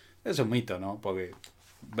 Es un mito, ¿no? Porque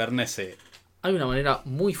Verne Hay una manera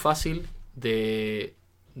muy fácil de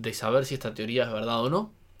saber si esta teoría es verdad o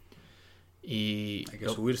no. Y hay que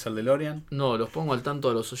subirse al DeLorean. No, los pongo al tanto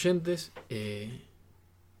a los oyentes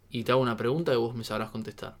y te hago una pregunta y vos me sabrás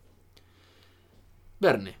contestar.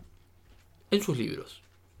 Verne, en sus libros,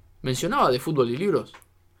 ¿mencionaba de fútbol y libros?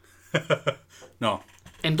 No.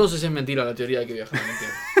 Entonces es mentira la teoría de que viajaba en el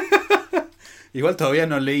tiempo. Igual todavía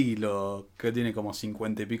no leí creo que tiene como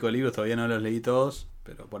 50 y pico de libros, todavía no los leí todos,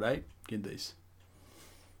 pero por ahí, ¿quién te dice?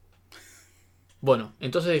 Bueno,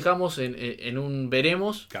 entonces dejamos en un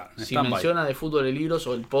veremos, claro, si menciona de fútbol y libros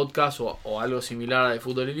o el podcast o algo similar a de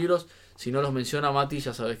fútbol y libros. Si no los menciona Mati,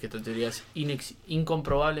 ya sabes que esta teoría es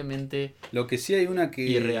incomprobablemente lo que sí hay una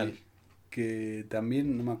irreal. Que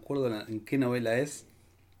también no me acuerdo en qué novela es,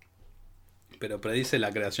 pero predice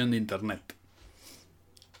la creación de Internet.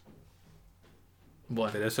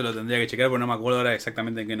 Bueno. Pero eso lo tendría que checar porque no me acuerdo ahora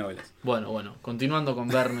exactamente en qué novelas. Bueno, continuando con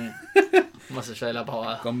Verne, más allá de la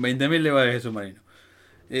pavada. Con 20.000 leguas de submarino.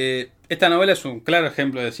 Esta novela es un claro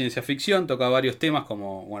ejemplo de ciencia ficción, toca varios temas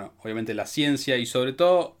como, bueno, obviamente la ciencia y sobre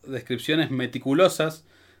todo descripciones meticulosas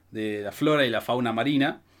de la flora y la fauna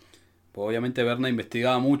marina. Pues obviamente Verne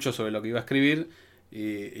investigaba mucho sobre lo que iba a escribir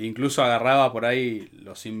e incluso agarraba por ahí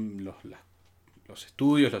los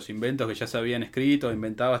estudios, los inventos que ya se habían escrito,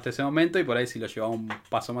 inventado hasta ese momento, y por ahí sí lo llevaba un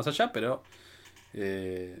paso más allá, pero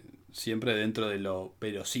siempre dentro de lo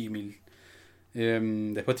verosímil.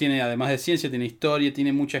 Después tiene, además de ciencia, tiene historia,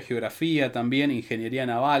 tiene mucha geografía también, ingeniería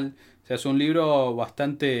naval. O sea, es un libro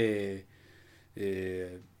bastante...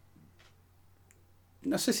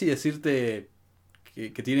 no sé si decirte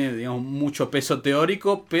que tiene, digamos, mucho peso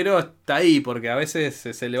teórico, pero está ahí, porque a veces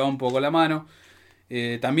se le va un poco la mano.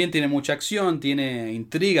 También tiene mucha acción, tiene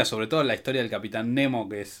intriga, sobre todo la historia del Capitán Nemo,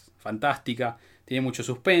 que es fantástica. Tiene mucho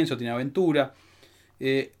suspenso, tiene aventura.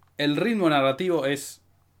 El ritmo narrativo es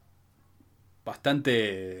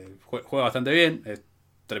juega bastante bien, es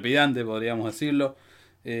trepidante, podríamos decirlo.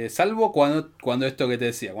 Salvo cuando esto que te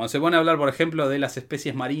decía, cuando se pone a hablar, por ejemplo, de las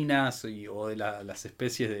especies marinas o de las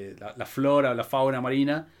especies de la flora o la fauna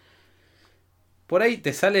marina. Por ahí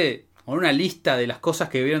te sale con una lista de las cosas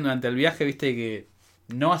que vieron durante el viaje, viste, que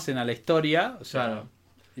no hacen a la historia. O sea, claro.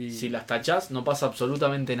 Si las tachás, no pasa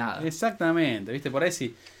absolutamente nada. Exactamente, viste, por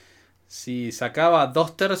ahí si sacaba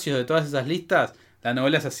 2/3 de todas esas listas, la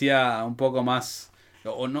novela se hacía un poco más,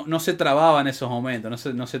 o no se trababa en esos momentos,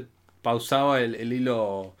 no se pausaba el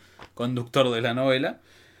hilo conductor de la novela.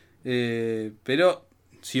 Pero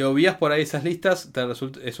si obvias por ahí esas listas,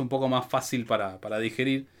 es un poco más fácil para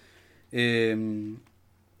digerir.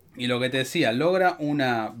 Y lo que te decía, logra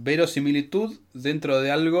una verosimilitud dentro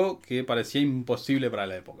de algo que parecía imposible para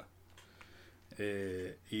la época.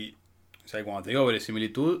 Y o sea, cuando te digo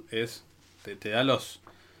verosimilitud, te da las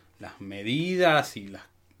medidas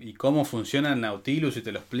y cómo funciona el Nautilus y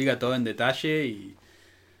te lo explica todo en detalle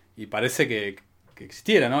y parece que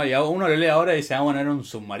existiera, ¿no? Y uno lo lee ahora y dice, bueno, era un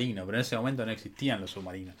submarino, pero en ese momento no existían los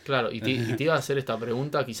submarinos. Claro, y te iba a hacer esta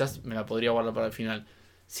pregunta, quizás me la podría guardar para el final.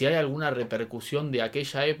 Si hay alguna repercusión de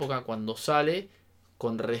aquella época cuando sale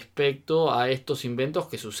con respecto a estos inventos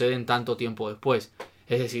que suceden tanto tiempo después.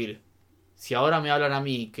 Es decir, si ahora me hablan a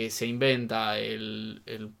mí que se inventa el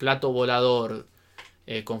plato volador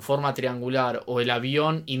con forma triangular o el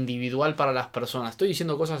avión individual para las personas, estoy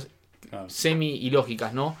diciendo cosas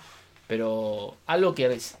semi-ilógicas, ¿no? Pero algo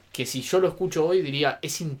que si yo lo escucho hoy diría,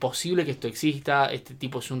 es imposible que esto exista, este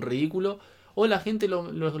tipo es un ridículo. O la gente lo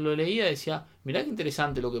leía y decía, mirá qué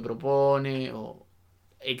interesante lo que propone. O,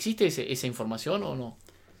 ¿existe esa información o no?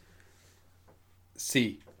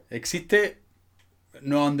 Sí, existe.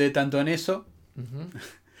 No andé tanto en eso. Uh-huh.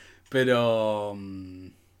 Pero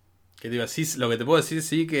 ¿qué te digo? Sí, lo que te puedo decir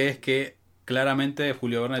sí que es que claramente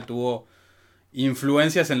Julio Verne tuvo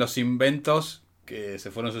influencias en los inventos que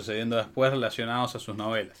se fueron sucediendo después relacionados a sus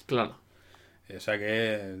novelas. Claro. O sea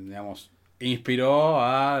que, digamos, inspiró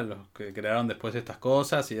a los que crearon después estas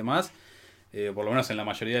cosas y demás, por lo menos en la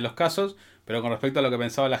mayoría de los casos, pero con respecto a lo que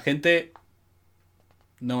pensaba la gente,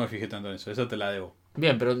 no me fijé tanto en eso te la debo.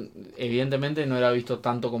 Bien, pero evidentemente no era visto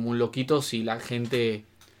tanto como un loquito si la gente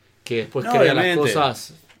que después crea las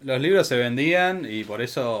cosas... Los libros se vendían y por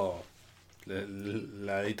eso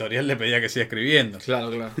la editorial le pedía que siga escribiendo. Claro.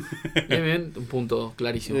 Bien, un punto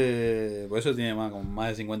clarísimo. Por eso tiene más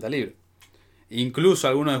de 50 libros. Incluso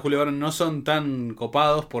algunos de Julio Verne no son tan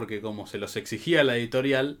copados porque como se los exigía la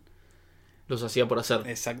editorial... Los hacía por hacer.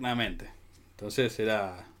 Exactamente. Entonces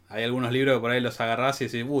hay algunos libros que por ahí los agarrás y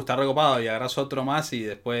decís, está recopado, y agarrás otro más y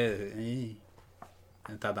después...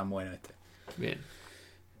 no está tan bueno este. Bien.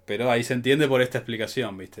 Pero ahí se entiende por esta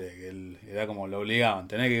explicación, ¿viste? Que era como lo obligaban.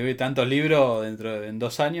 Tenés que escribir tantos libros en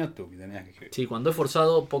 2 años, tú tenías que escribir. Sí, cuando es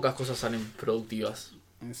forzado, pocas cosas salen productivas.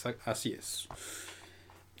 Así es.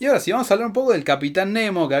 Y ahora sí, vamos a hablar un poco del Capitán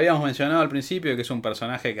Nemo que habíamos mencionado al principio, que es un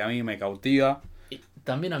personaje que a mí me cautiva. Y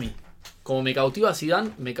también a mí. Como me cautiva Zidane,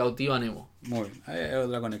 me cautiva Nemo. Muy bien, hay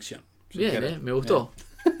otra conexión. Bien, me gustó.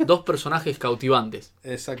 Bien. 2 personajes cautivantes.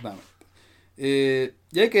 Exactamente.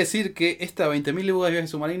 Y hay que decir que esta 20.000 leguas de viaje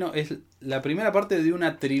submarino es la primera parte de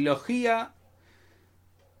una trilogía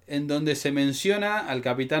en donde se menciona al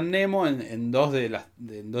Capitán Nemo en dos de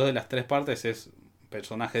las 3 partes. Es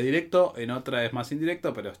personaje directo, en otra es más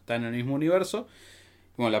indirecto, pero está en el mismo universo.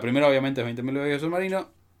 Bueno, la primera obviamente es 20.000 leguas de viaje submarino.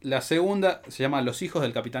 La segunda se llama Los hijos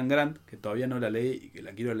del Capitán Grant, que todavía no la leí y que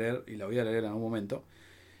la quiero leer y la voy a leer en algún momento.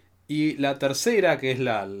 Y la tercera, que es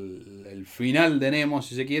el final de Nemo,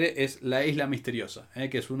 si se quiere, es La Isla Misteriosa,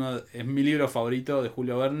 que es mi libro favorito de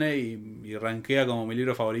Julio Verne y rankea como mi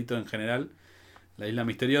libro favorito en general. La Isla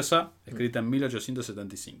Misteriosa, escrita en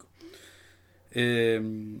 1875.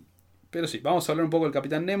 Pero sí, vamos a hablar un poco del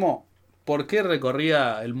Capitán Nemo. ¿Por qué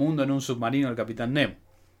recorría el mundo en un submarino el Capitán Nemo?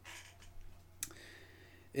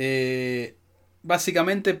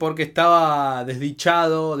 Básicamente porque estaba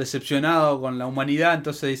desdichado, decepcionado con la humanidad.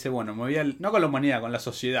 Entonces dice, bueno, no con la humanidad, con la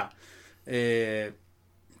sociedad.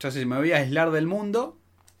 Entonces me voy a aislar del mundo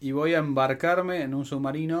y voy a embarcarme en un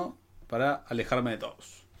submarino para alejarme de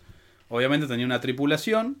todos. Obviamente tenía una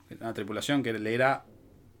tripulación que le era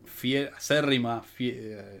fiel,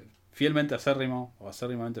 fielmente acérrimo o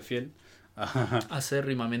acérrimamente fiel.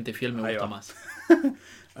 Acérrimamente fiel me gusta más.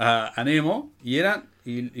 A Nemo,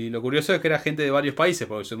 y lo curioso es que era gente de varios países,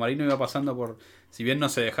 porque el submarino iba pasando por, si bien no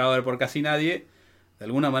se dejaba ver por casi nadie, de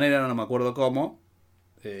alguna manera, no me acuerdo cómo,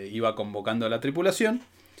 iba convocando a la tripulación.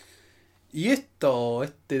 Y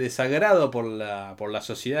este desagrado por la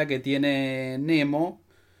sociedad que tiene Nemo,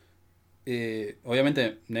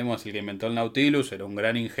 obviamente Nemo es el que inventó el Nautilus, era un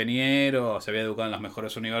gran ingeniero, se había educado en las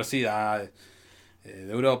mejores universidades de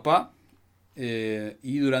Europa.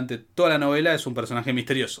 Y durante toda la novela es un personaje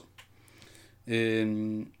misterioso.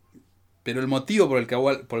 Pero el motivo por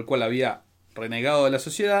el cual había renegado de la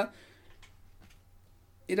sociedad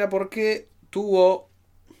era porque tuvo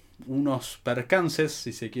unos percances,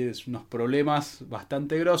 si se quiere, unos problemas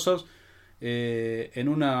bastante grosos en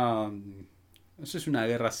una... No sé si es una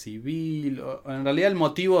guerra civil. En realidad el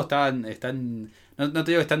motivo está en no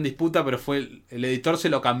te digo que está en disputa, pero el editor se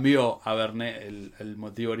lo cambió a Verne el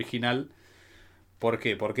motivo original. ¿Por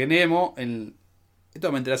qué? Porque Nemo,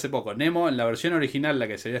 esto me enteré hace poco, Nemo en la versión original, la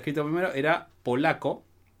que se había escrito primero, era polaco,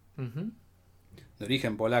 de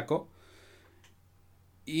origen polaco,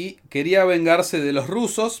 y quería vengarse de los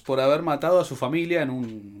rusos por haber matado a su familia en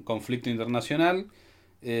un conflicto internacional,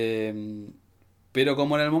 pero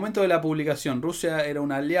como en el momento de la publicación Rusia era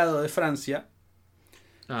un aliado de Francia,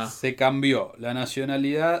 se cambió la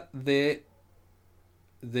nacionalidad de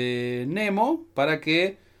Nemo para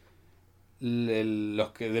que de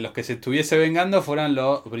los que se estuviese vengando fueran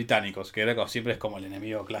los británicos, que siempre es como el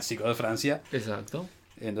enemigo clásico de Francia. Exacto.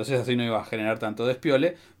 Entonces así no iba a generar tanto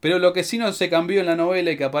despiole. Pero lo que sí no se cambió en la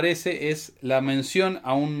novela y que aparece es la mención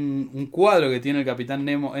a un cuadro que tiene el Capitán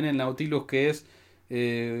Nemo en el Nautilus, que es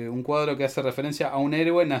un cuadro que hace referencia a un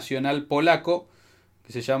héroe nacional polaco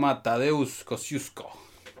que se llama Tadeusz Kosciuszko.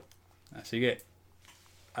 Así que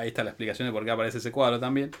ahí está la explicación de por qué aparece ese cuadro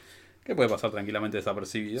también, que puede pasar tranquilamente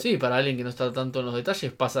desapercibido. Sí, para alguien que no está tanto en los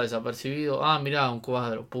detalles pasa desapercibido. Ah, mirá, un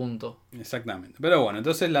cuadro, punto. Exactamente. Pero bueno,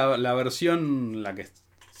 entonces la versión, la que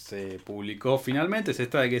se publicó finalmente, es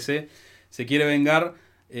esta de que se quiere vengar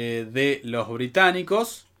de los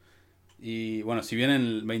británicos. Y bueno, si bien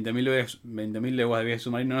en 20.000 leguas de viaje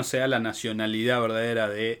submarino no sea la nacionalidad verdadera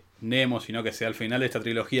de Nemo, sino que sea al final de esta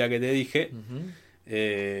trilogía que te dije,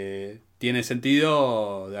 tiene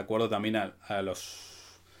sentido de acuerdo también a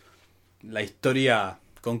la historia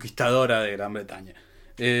conquistadora de Gran Bretaña.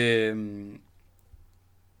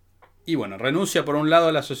 Y bueno, renuncia por un lado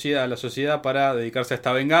a la sociedad para dedicarse a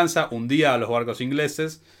esta venganza. Hundía a los barcos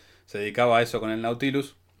ingleses, se dedicaba a eso con el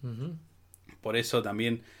Nautilus. Por eso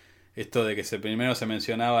también esto de que primero se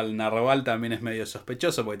mencionaba el narval también es medio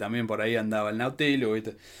sospechoso, porque también por ahí andaba el Nautilus,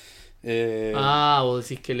 ¿viste? Vos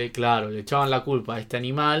decís que le echaban la culpa a este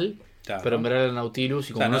animal, claro, pero en verdad era el Nautilus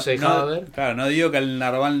y como no se no, dejaba ver. Claro, no digo que el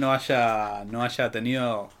narval no haya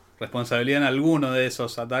tenido responsabilidad en alguno de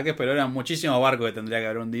esos ataques, pero eran muchísimos barcos que tendría que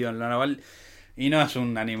haber hundido en el narval, y no es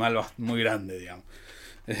un animal muy grande, digamos,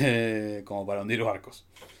 como para hundir barcos.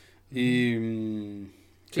 Y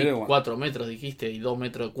sí, pero bueno. 4 metros dijiste y 2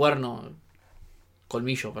 metros de cuerno,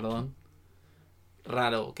 colmillo, perdón.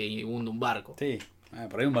 Raro que hunda un barco. Sí,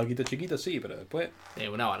 por ahí un barquito chiquito sí, pero después...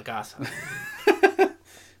 Una barcaza.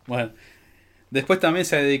 Bueno, después también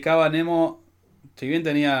se dedicaba Nemo, si bien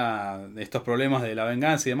tenía estos problemas de la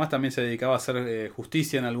venganza y demás, también se dedicaba a hacer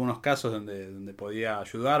justicia en algunos casos donde podía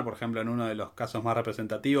ayudar. Por ejemplo, en uno de los casos más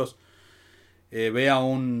representativos, ve a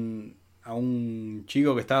un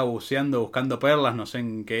chico que estaba buceando buscando perlas, no sé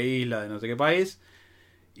en qué isla de no sé qué país,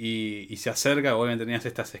 y se acerca. Obviamente tenías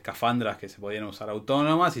estas escafandras que se podían usar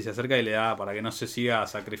autónomas, y se acerca y le da, para que no se siga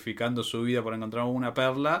sacrificando su vida por encontrar una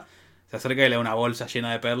perla, se acerca y le da una bolsa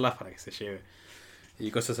llena de perlas para que se lleve,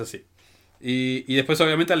 y cosas así. Y después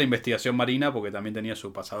obviamente a la investigación marina, porque también tenía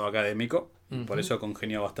su pasado académico, por eso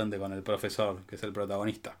congenió bastante con el profesor, que es el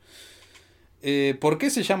protagonista. ¿Por qué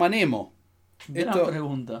se llama Nemo? Gran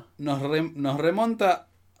pregunta. Nos remonta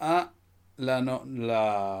a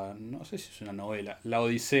no sé si es una novela, La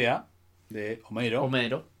Odisea de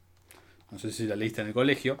Homero. No sé si la leíste en el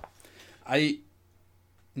colegio.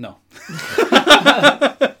 No.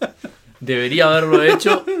 Debería haberlo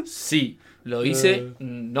hecho, sí. Lo hice,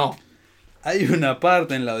 no. Hay una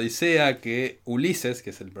parte en La Odisea que Ulises, que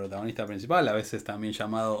es el protagonista principal, a veces también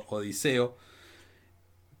llamado Odiseo,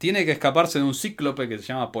 tiene que escaparse de un cíclope que se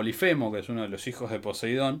llama Polifemo, que es uno de los hijos de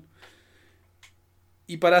Poseidón.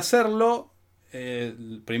 Y para hacerlo,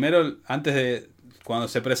 primero, cuando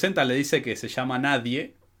se presenta, le dice que se llama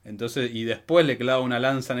Nadie. Entonces, y después le clava una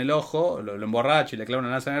lanza en el ojo, lo emborracha y le clava una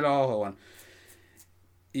lanza en el ojo. Bueno.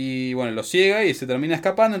 Y bueno, lo ciega y se termina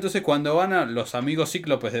escapando. Entonces, cuando los amigos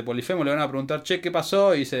cíclopes de Polifemo le van a preguntar, che, ¿qué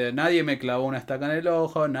pasó? Y dice, nadie me clavó una estaca en el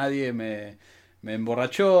ojo, nadie me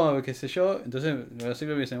emborrachó, qué sé yo. Entonces los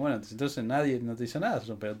cíclopes dicen, bueno, entonces nadie no te hizo nada, sos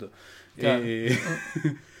un pelotudo. Claro.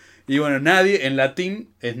 Y bueno, nadie en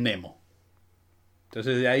latín es Nemo.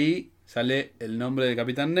 Entonces de ahí sale el nombre del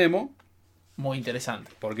Capitán Nemo. Muy interesante.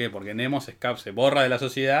 ¿Por qué? Porque Nemo se borra de la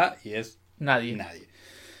sociedad y es nadie.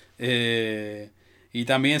 Y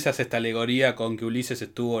también se hace esta alegoría con que Ulises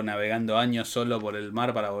estuvo navegando años solo por el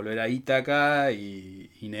mar para volver a Ítaca, y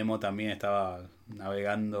Nemo también estaba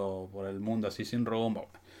navegando por el mundo así sin rumbo.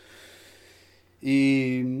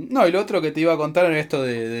 Y lo otro que te iba a contar era esto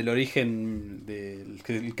del origen,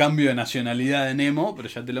 del cambio de nacionalidad de Nemo, pero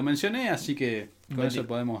ya te lo mencioné, así que con eso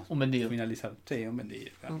podemos finalizar. Sí, un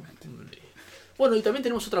vendido, claramente. Bueno, y también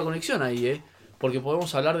tenemos otra conexión ahí, porque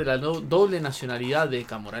podemos hablar de la doble nacionalidad de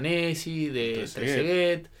Camoranesi, de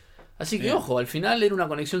Trezeguet. Así que ojo, al final era una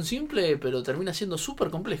conexión simple, pero termina siendo súper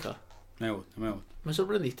compleja. Me gusta. Me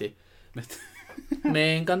sorprendiste.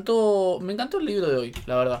 Me encantó el libro de hoy,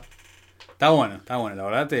 la verdad. Está bueno, la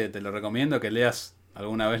verdad te lo recomiendo que leas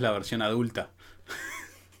alguna vez la versión adulta.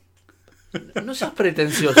 No seas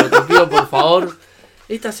pretencioso, te pido por favor.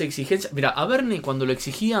 Estas exigencias... Mira, a Verne cuando lo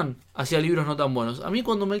exigían hacía libros no tan buenos. A mí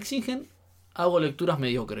cuando me exigen hago lecturas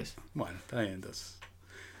mediocres. Bueno, está bien entonces.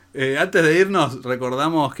 Antes de irnos,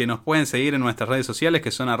 recordamos que nos pueden seguir en nuestras redes sociales,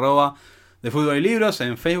 que son @de Fútbol y Libros,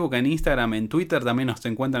 en Facebook, en Instagram, en Twitter. También nos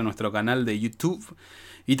encuentran en nuestro canal de YouTube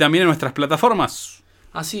y también en nuestras plataformas.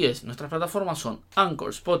 Así es, nuestras plataformas son Anchor,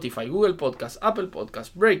 Spotify, Google Podcast, Apple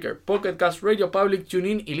Podcast, Breaker, Pocket Cast, Radio Public,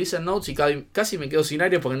 TuneIn y Listen Notes, y casi me quedo sin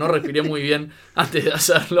aire porque no respiré muy bien antes de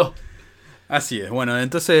hacerlo. Así es, bueno,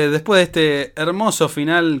 entonces después de este hermoso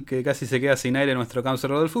final que casi se queda sin aire nuestro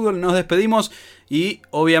cáncer del fútbol, nos despedimos y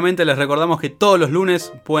obviamente les recordamos que todos los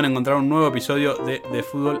lunes pueden encontrar un nuevo episodio de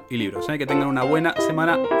Fútbol y Libros. Que tengan una buena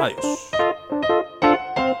semana, adiós.